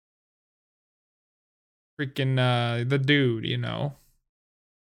 Freaking the dude, you know.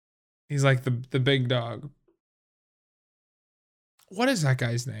 He's like the big dog. What is that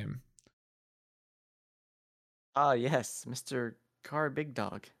guy's name? yes, Mr. Car Big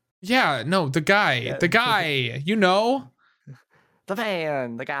Dog. Yeah, no, the guy. Yeah. The guy, you know? The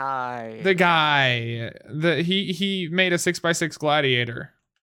fan, the guy. The guy. He made a 6x6 gladiator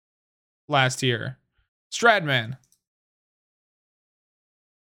last year. Stradman.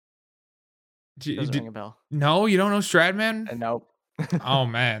 Doesn't ring a bell. No, you don't know Stradman? Nope. Oh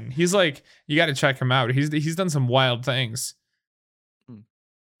man, he's like you got to check him out. He's done some wild things. Hmm.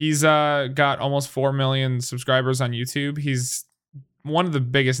 He's got almost 4 million subscribers on YouTube. He's one of the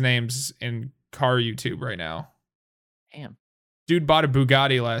biggest names in car YouTube right now. Damn. Dude bought a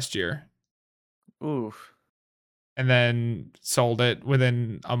Bugatti last year Oof. and then sold it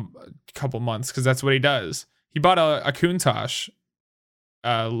within a couple months because that's what he does. He bought a Countach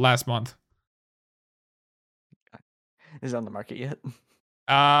last month. Is it on the market yet?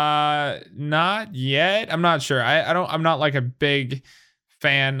 Not yet. I'm not sure. I'm not like a big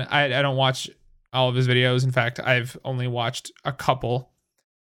fan. I don't watch all of his videos. In fact, I've only watched a couple,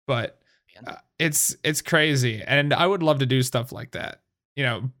 but it's crazy. And I would love to do stuff like that. You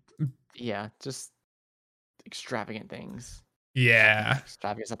know? Yeah, just extravagant things. Yeah.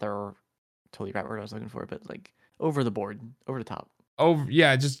 Extravagant is not the totally right word I was looking for, but like over the board, over the top. Oh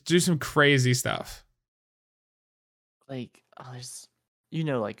yeah, just do some crazy stuff. Like, there's,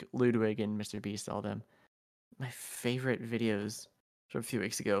 like Ludwig and Mr. Beast, all them. My favorite videos from a few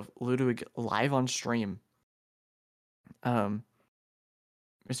weeks ago, Ludwig live on stream. Mr.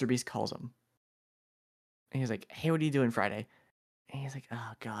 Beast calls him. And he's like, "Hey, what are you doing Friday?" And he's like,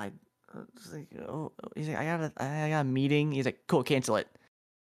 "Oh God." He's like, I got a meeting. He's like, "Cool, cancel it."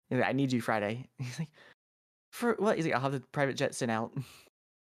 He's like, "I need you Friday." He's like, "For what?" He's like, "I'll have the private jet sent out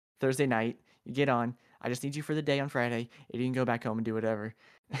Thursday night. You get on. I just need you for the day on Friday, and you can go back home and do whatever."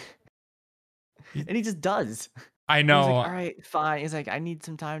 And he just does. I know. He's like, "All right, fine." He's like, "I need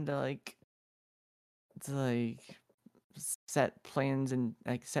some time to set plans and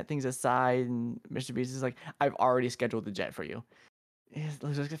like set things aside." And Mr. Beast is like, "I've already scheduled the jet for you." He's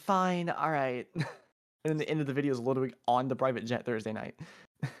like, "Fine, all right." And then the end of the video is Ludwig on the private jet Thursday night.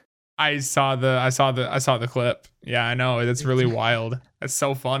 I saw the clip. Yeah, I know. That's really wild. That's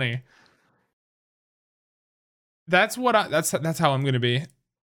so funny. That's how I'm gonna be.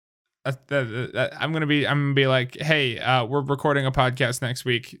 I'm gonna be like, hey, we're recording a podcast next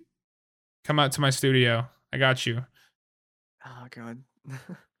week. Come out to my studio. I got you. Oh God.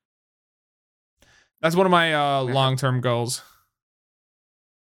 That's one of my long-term goals.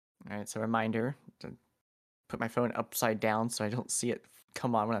 All right, so reminder to put my phone upside down so I don't see it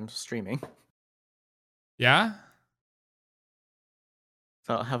come on when I'm streaming. Yeah.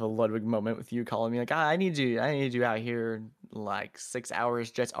 I'll have a Ludwig moment with you calling me like, I need you out here in like 6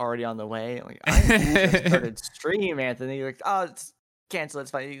 hours. Jet's already on the way. I'm like, I just started stream, Anthony. You're like, oh, it's cancel.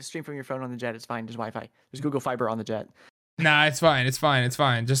 It's fine. You stream from your phone on the jet. It's fine. There's Wi-Fi. There's Google Fiber on the jet. Nah, it's fine. It's fine. It's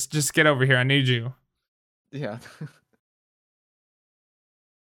fine. Just get over here. I need you. Yeah.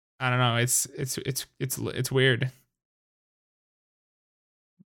 I don't know. It's weird.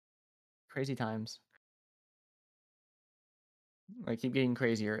 Crazy times. Like keep getting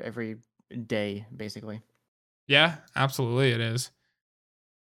crazier every day, basically. Yeah, absolutely it is.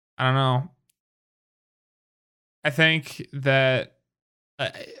 I don't know. I think that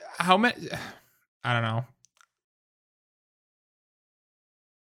how many I don't know.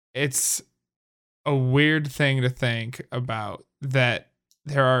 It's a weird thing to think about that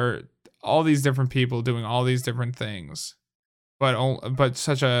there are all these different people doing all these different things, but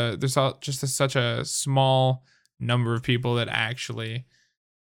such a small number of people that actually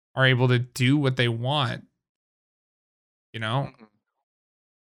are able to do what they want. You know?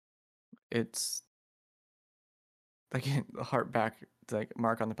 It's like the heart back to like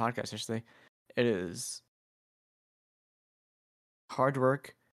Mark on the podcast yesterday. It is hard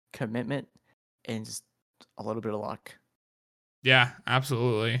work, commitment, and just a little bit of luck. Yeah,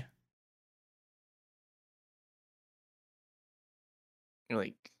 absolutely.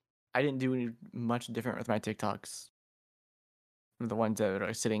 Like I didn't do much different with my TikToks. The ones that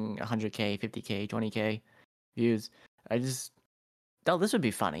are sitting 100K, 50K, 20K views. I just thought this would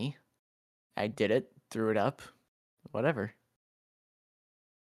be funny. I did it, threw it up, whatever.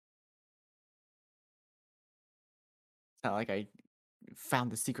 It's not like I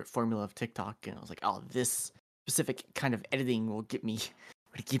found the secret formula of TikTok and I was like, oh, this specific kind of editing will give me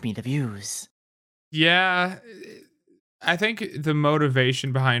the views. Yeah, I think the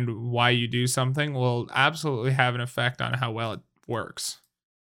motivation behind why you do something will absolutely have an effect on how well it works.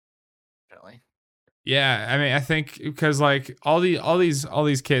 Definitely. Yeah, I mean, I think because like all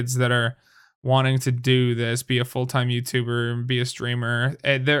these kids that are wanting to do this, be a full-time YouTuber, be a streamer,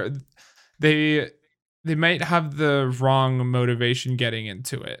 they might have the wrong motivation getting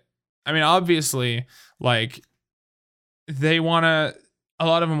into it. I mean, obviously, like a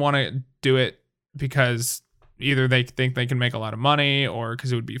lot of them want to do it because either they think they can make a lot of money or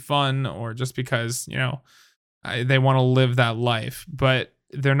because it would be fun or just because, they want to live that life, but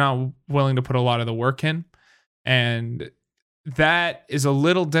they're not willing to put a lot of the work in. And that is a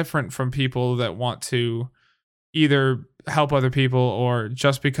little different from people that want to either help other people or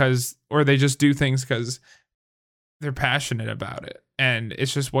they just do things because they're passionate about it. And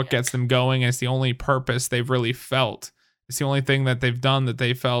it's just what gets them going. And it's the only purpose they've really felt. It's the only thing that they've done that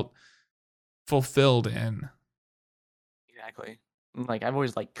they felt fulfilled in. Exactly. Like I've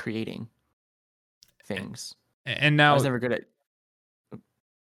always liked creating things. And now I was never good at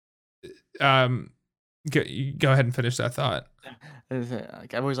go ahead and finish that thought.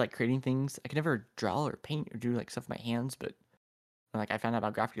 like I've always liked creating things. I could never draw or paint or do like stuff with my hands, but like I found out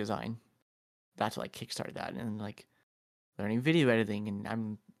about graphic design. That's what like kickstarted that, and like learning video editing, and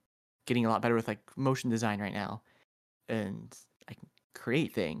I'm getting a lot better with like motion design right now, and I can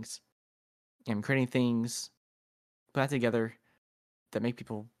create things. I'm creating things, put that together, that make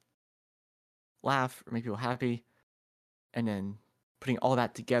people laugh or make people happy, and then putting all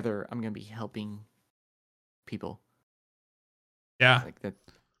that together, I'm gonna be helping people. Yeah, like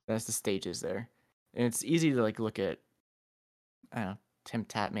that's the stages there, and it's easy to like look at, I don't know, Tim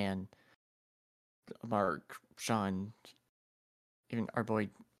Tatman, Mark, Sean, even our boy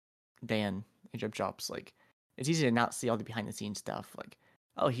Dan, Jump Chops. Like it's easy to not see all the behind the scenes stuff. Like,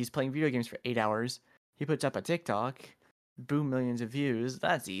 oh, he's playing video games for 8 hours. He puts up a TikTok, boom, millions of views.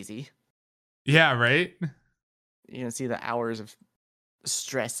 That's easy. Yeah, right. See the hours of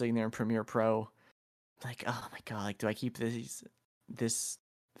stress sitting there in Premiere Pro. Like, oh my god, like do I keep this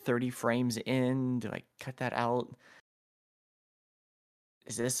 30 frames in? Do I cut that out?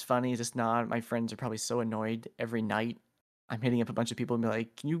 Is this funny? Is this not? My friends are probably so annoyed every night. I'm hitting up a bunch of people and be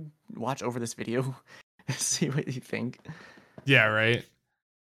like, can you watch over this video? See what you think. Yeah, right.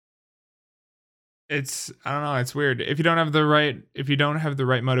 I don't know, it's weird. If you don't have the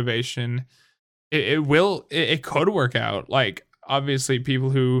right motivation, it could work out. Like obviously people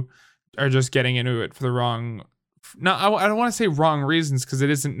who are just getting into it for the wrong, no, I don't want to say wrong reasons, because it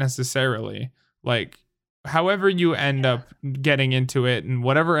isn't necessarily. Like however you end up getting into it and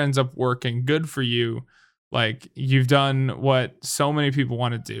whatever ends up working, good for you. Like you've done what so many people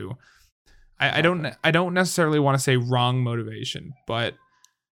want to do. I don't necessarily want to say wrong motivation, but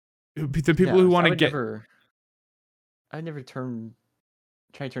the people who want to get I'd never try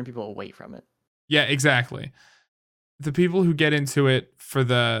to turn people away from it. Yeah, exactly. the people who get into it for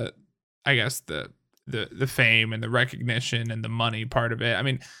the, I guess the fame and the recognition and the money part of it. I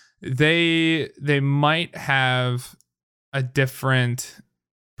mean, they might have a different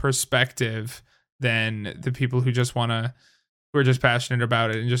perspective than the people who just want to, who are just passionate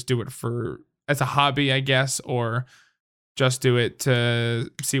about it and just do it for as a hobby, I guess, or just do it to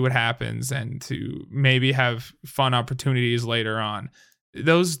see what happens and to maybe have fun opportunities later on.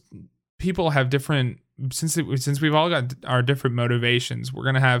 Those people have different, since we've all got our different motivations, we're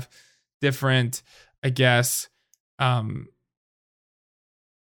going to have different, I guess, what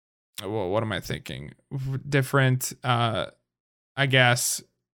am I thinking? Different, I guess,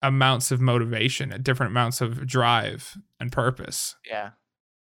 amounts of motivation, different amounts of drive and purpose. Yeah.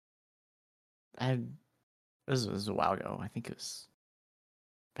 I this was a while ago. I think it was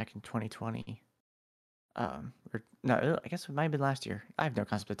back in 2020. Or no, I guess it might have been last year. I have no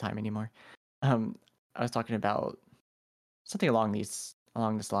concept of time anymore. I was talking about something along this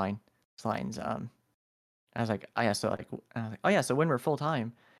lines. I was like, oh yeah, so like, I was like, oh yeah, so when we're full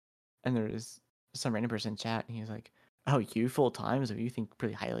time, and there was some random person in chat, and he was like, oh, you full time, so you think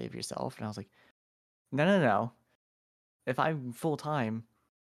pretty highly of yourself, and I was like, no. If I'm full time,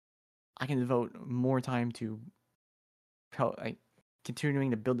 I can devote more time to like continuing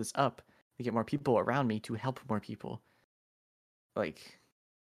to build this up to get more people around me to help more people. Like,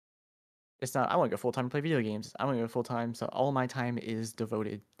 it's not I want to go full time and play video games. I want to go full time, so all my time is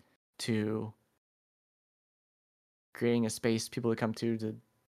devoted to creating a space people to come to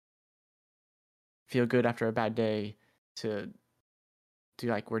feel good after a bad day, to do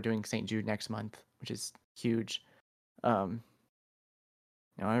like we're doing St. Jude next month, which is huge.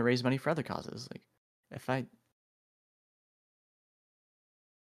 I raise money for other causes. Like, if I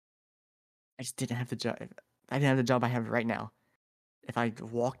just didn't have the job, I didn't have the job I have right now. If I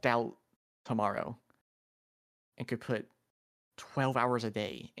walked out tomorrow and could put 12 hours a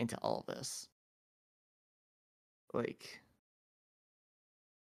day into all of this, like,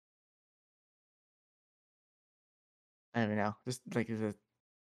 I don't know, just like I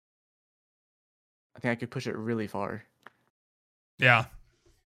think I could push it really far. Yeah,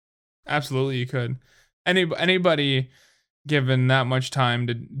 absolutely, you could. Anybody given that much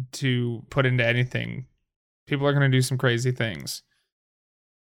time to put into anything, people are going to do some crazy things.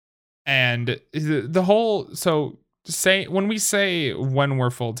 And the whole, so say when we say when we're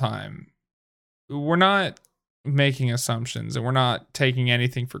full time, we're not making assumptions and we're not taking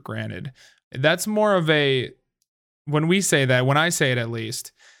anything for granted. That's more of a, when we say that, when I say it at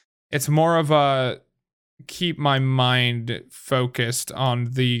least, it's more of a keep my mind focused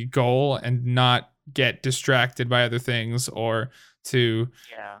on the goal and not get distracted by other things, or to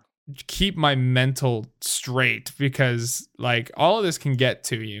keep my mental straight, because like all of this can get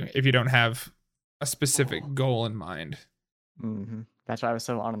to you if you don't have a specific goal in mind. That's why I was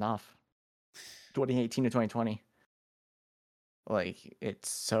so on and off 2018 to 2020. Like, it's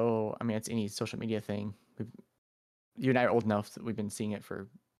so, I mean, it's any social media thing. You and I are old enough that we've been seeing it for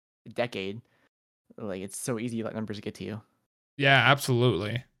a decade. Like, it's so easy to let numbers get to you. Yeah,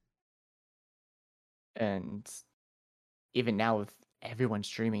 absolutely. And even now with everyone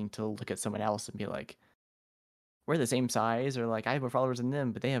streaming, to look at someone else and be like, we're the same size, or like I have more followers than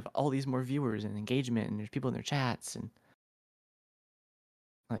them, but they have all these more viewers and engagement, and there's people in their chats, and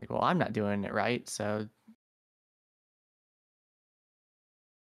like, well, I'm not doing it right, so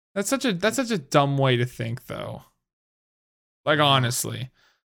that's such a dumb way to think, though. Like, honestly,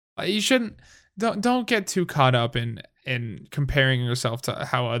 you shouldn't, don't get too caught up in comparing yourself to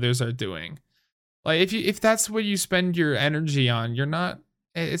how others are doing. Like, if that's what you spend your energy on,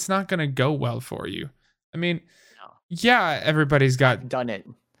 it's not gonna go well for you. I mean, yeah, everybody's got done it.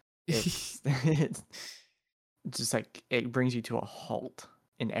 It's just like, it brings you to a halt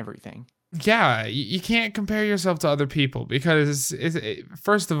in everything. Yeah, you can't compare yourself to other people, because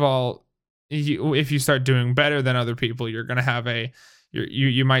first of all, if you start doing better than other people, you're gonna have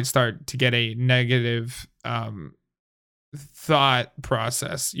you might start to get a negative thought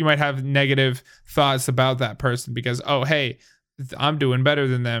process. You might have negative thoughts about that person because, oh, hey, I'm doing better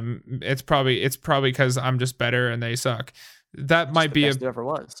than them. It's probably because I'm just better and they suck. That might be best it ever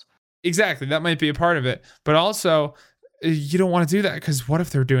was. Exactly, that might be a part of it. But also, you don't want to do that, because what if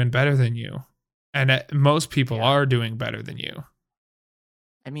they're doing better than you? And most people are doing better than you.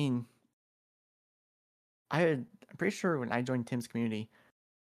 I mean, I'm pretty sure when I joined Tim's community,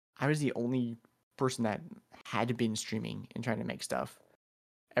 I was the only person that had been streaming and trying to make stuff.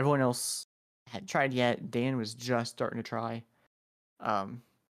 Everyone else hadn't tried yet. Dan was just starting to try. I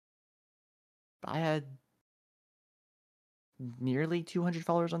had nearly 200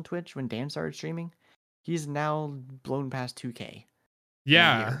 followers on Twitch when Dan started streaming, He's now blown past 2K in a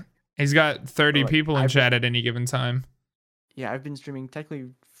Yeah. year. He's got 30 Like, people in chat at any given time. Yeah, I've been streaming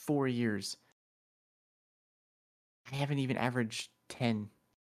technically 4 years. I haven't even averaged 10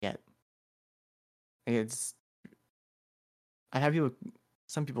 yet. It's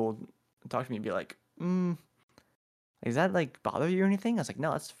some people talk to me and be like, does that like bother you or anything? I was like,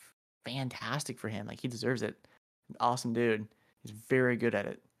 no, that's fantastic for him. Like, he deserves it. An awesome dude. He's very good at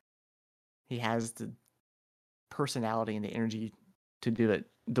it. He has the personality and the energy to do it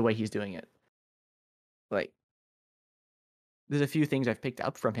the way he's doing it. Like, there's a few things I've picked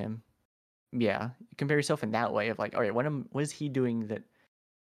up from him. Yeah, you compare yourself in that way of like, all right, what is he doing that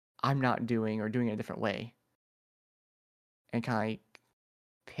I'm not doing, or doing it a different way? And kind of like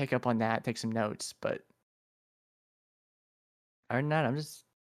pick up on that, take some notes. But other than that, I'm just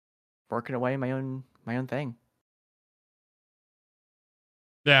working away my own thing.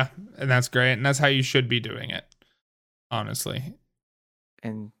 Yeah, and that's great, and that's how you should be doing it, honestly.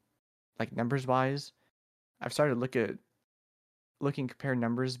 And like numbers wise, I've started compare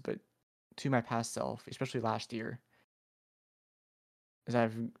numbers, but to my past self, especially last year, as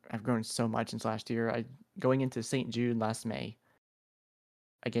I've grown so much since last year. Going into St. Jude last May,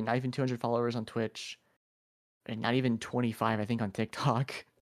 again, not even 200 followers on Twitch, and not even 25, I think, on TikTok.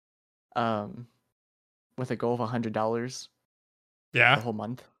 With a goal of $100. Yeah. The whole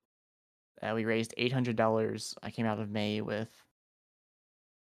month. We raised $800. I came out of May with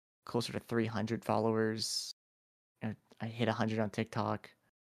closer to 300 followers. I hit 100 on TikTok,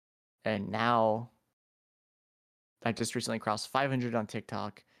 and now I just recently crossed 500 on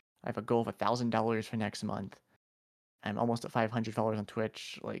TikTok. I have a goal of $1,000 for next month. I'm almost at 500 followers on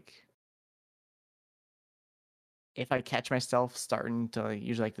Twitch. Like, if I catch myself starting to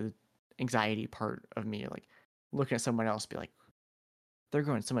usually like the anxiety part of me, like looking at someone else, be like, they're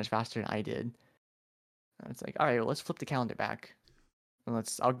growing so much faster than I did. And it's like, all right, well, let's flip the calendar back. And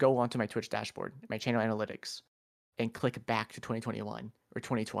I'll go onto my Twitch dashboard, my channel analytics, and click back to 2021 or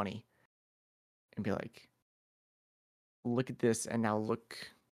 2020 and be like, look at this, and now look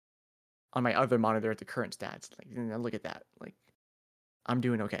on my other monitor at the current stats. Like, now look at that. Like, I'm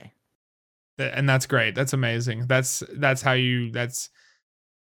doing okay. And that's great. That's amazing. That's how you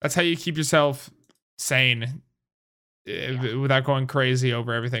keep yourself sane without going crazy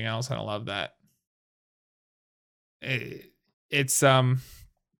over everything else. And I love that. It's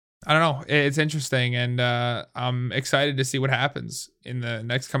I don't know. It's interesting, and I'm excited to see what happens in the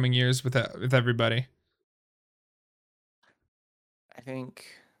next coming years with everybody. I think,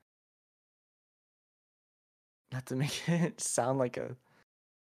 not to make it sound like a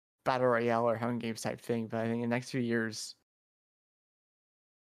battle royale or Hunger Games type thing, but I think in the next few years,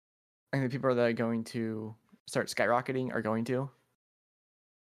 I think the people that are going to start skyrocketing are going to.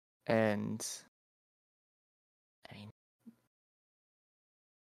 And I mean,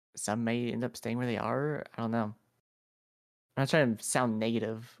 some may end up staying where they are. I don't know. I'm not trying to sound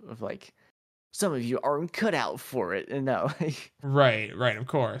negative of like, some of you aren't cut out for it. And no. Right, of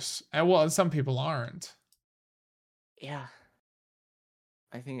course. And well, some people aren't. Yeah.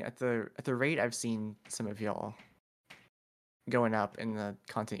 I think at the rate I've seen some of y'all going up in the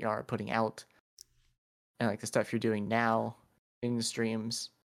content you are putting out, and like the stuff you're doing now in the streams,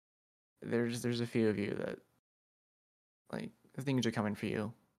 there's a few of you that like the things are coming for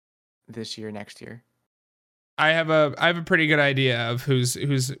you this year, next year. I have a pretty good idea of who's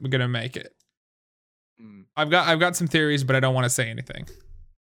gonna make it. I've got some theories, but I don't want to say anything.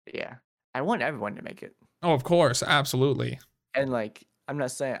 Yeah, I want everyone to make it. Oh, of course, absolutely. And like, I'm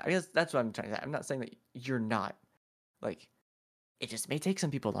not saying, I guess that's what I'm trying to say. I'm not saying that you're not. Like, it just may take some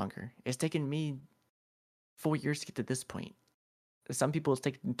people longer. It's taken me 4 years to get to this point. Some people it's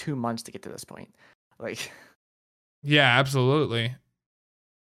taken 2 months to get to this point. Like, yeah, absolutely.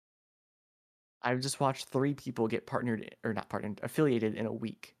 I've just watched 3 people get affiliated in a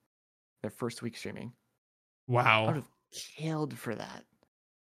week. Their first week streaming. Wow. I would have killed for that.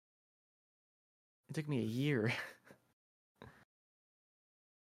 It took me a year.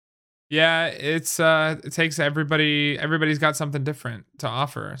 Yeah, it takes everybody's got something different to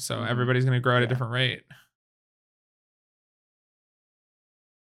offer, so everybody's going to grow at a different rate.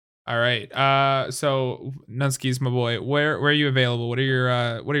 All right. So Nunskys, my boy, where are you available? What are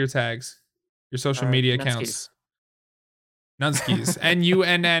your tags? Your social media accounts? Nunskys.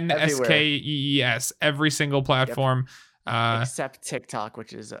 NUNNSKEES. Every single platform. Yep. Except TikTok,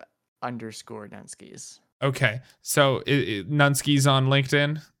 which is _Nunskys. Okay. So Nunskys on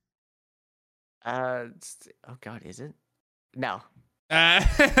LinkedIn? Oh God, is it? No.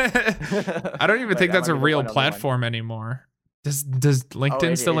 I don't even think that's a real platform anymore. Does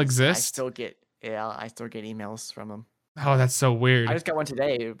LinkedIn still exist? I still get Yeah, I still get emails from them. Oh, that's so I weird. just got one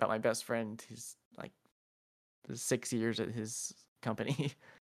today about my best friend who's like 6 years at his company.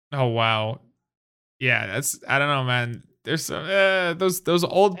 Oh wow. Yeah, that's I don't know, man. There's some those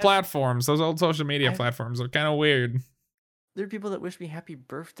old Yeah. platforms, those old social media I platforms are kind of weird. There are people that wish me happy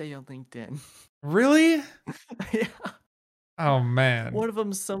birthday on LinkedIn. Really? Yeah. Oh man. One of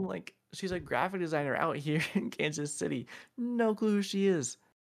them's she's a graphic designer out here in Kansas City. No clue who she is.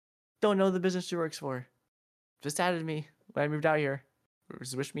 Don't know the business she works for. Just added me when I moved out here.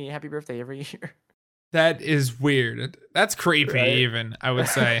 Just wish me a happy birthday every year. That is weird. That's creepy Right? even, I would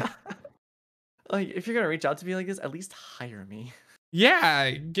say. Like, if you're gonna reach out to me like this, at least hire me.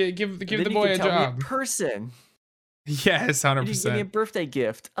 Yeah, give And the then you boy can a tell me in job. person. Yes, And you can give me a 100%. birthday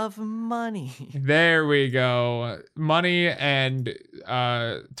gift of money. There we go. Money and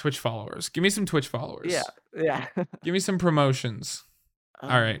Twitch followers. Give me some Twitch Yeah, followers. yeah. Give me some promotions. All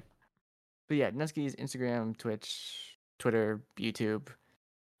right. But yeah, Nunskies, Instagram, Twitch, Twitter, YouTube,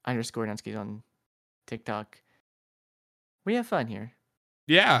 _Nunskies on TikTok. We have fun here.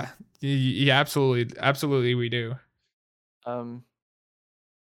 Yeah. Yeah, absolutely we do.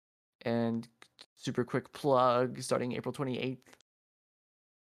 And super quick plug, starting April 28th.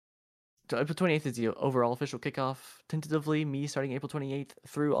 So April 28th is the overall official kickoff. Tentatively, me starting April 28th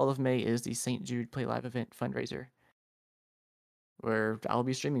through all of May is the St. Jude Play Live event fundraiser, where I'll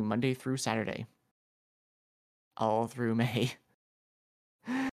be streaming Monday through Saturday, all through May.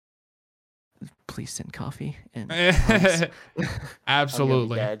 Please send coffee and hugs. I'm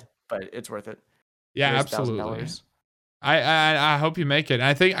Absolutely. gonna be dead, but it's worth it. Yeah, Raise absolutely. $1,000. I hope you make it.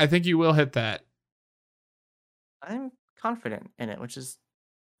 I think you will hit that. I'm confident in it, which is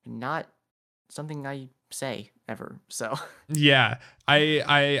not something I say ever. So Yeah.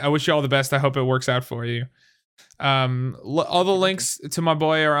 I wish you all the best. I hope it works out for you. All the links to my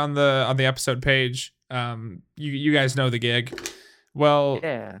boy are on the episode page. You guys know the gig. Well,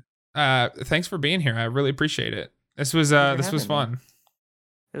 yeah, thanks for being here. I really appreciate it. This was Thanks for having me. fun.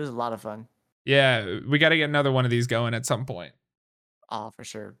 It was a lot of fun. Yeah, we got to get another one of these going at some point. Oh, for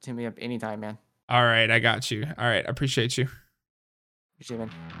sure. Hit me up anytime, man. All right, I got you. All right, I appreciate you. Appreciate it,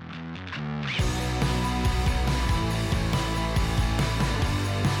 man.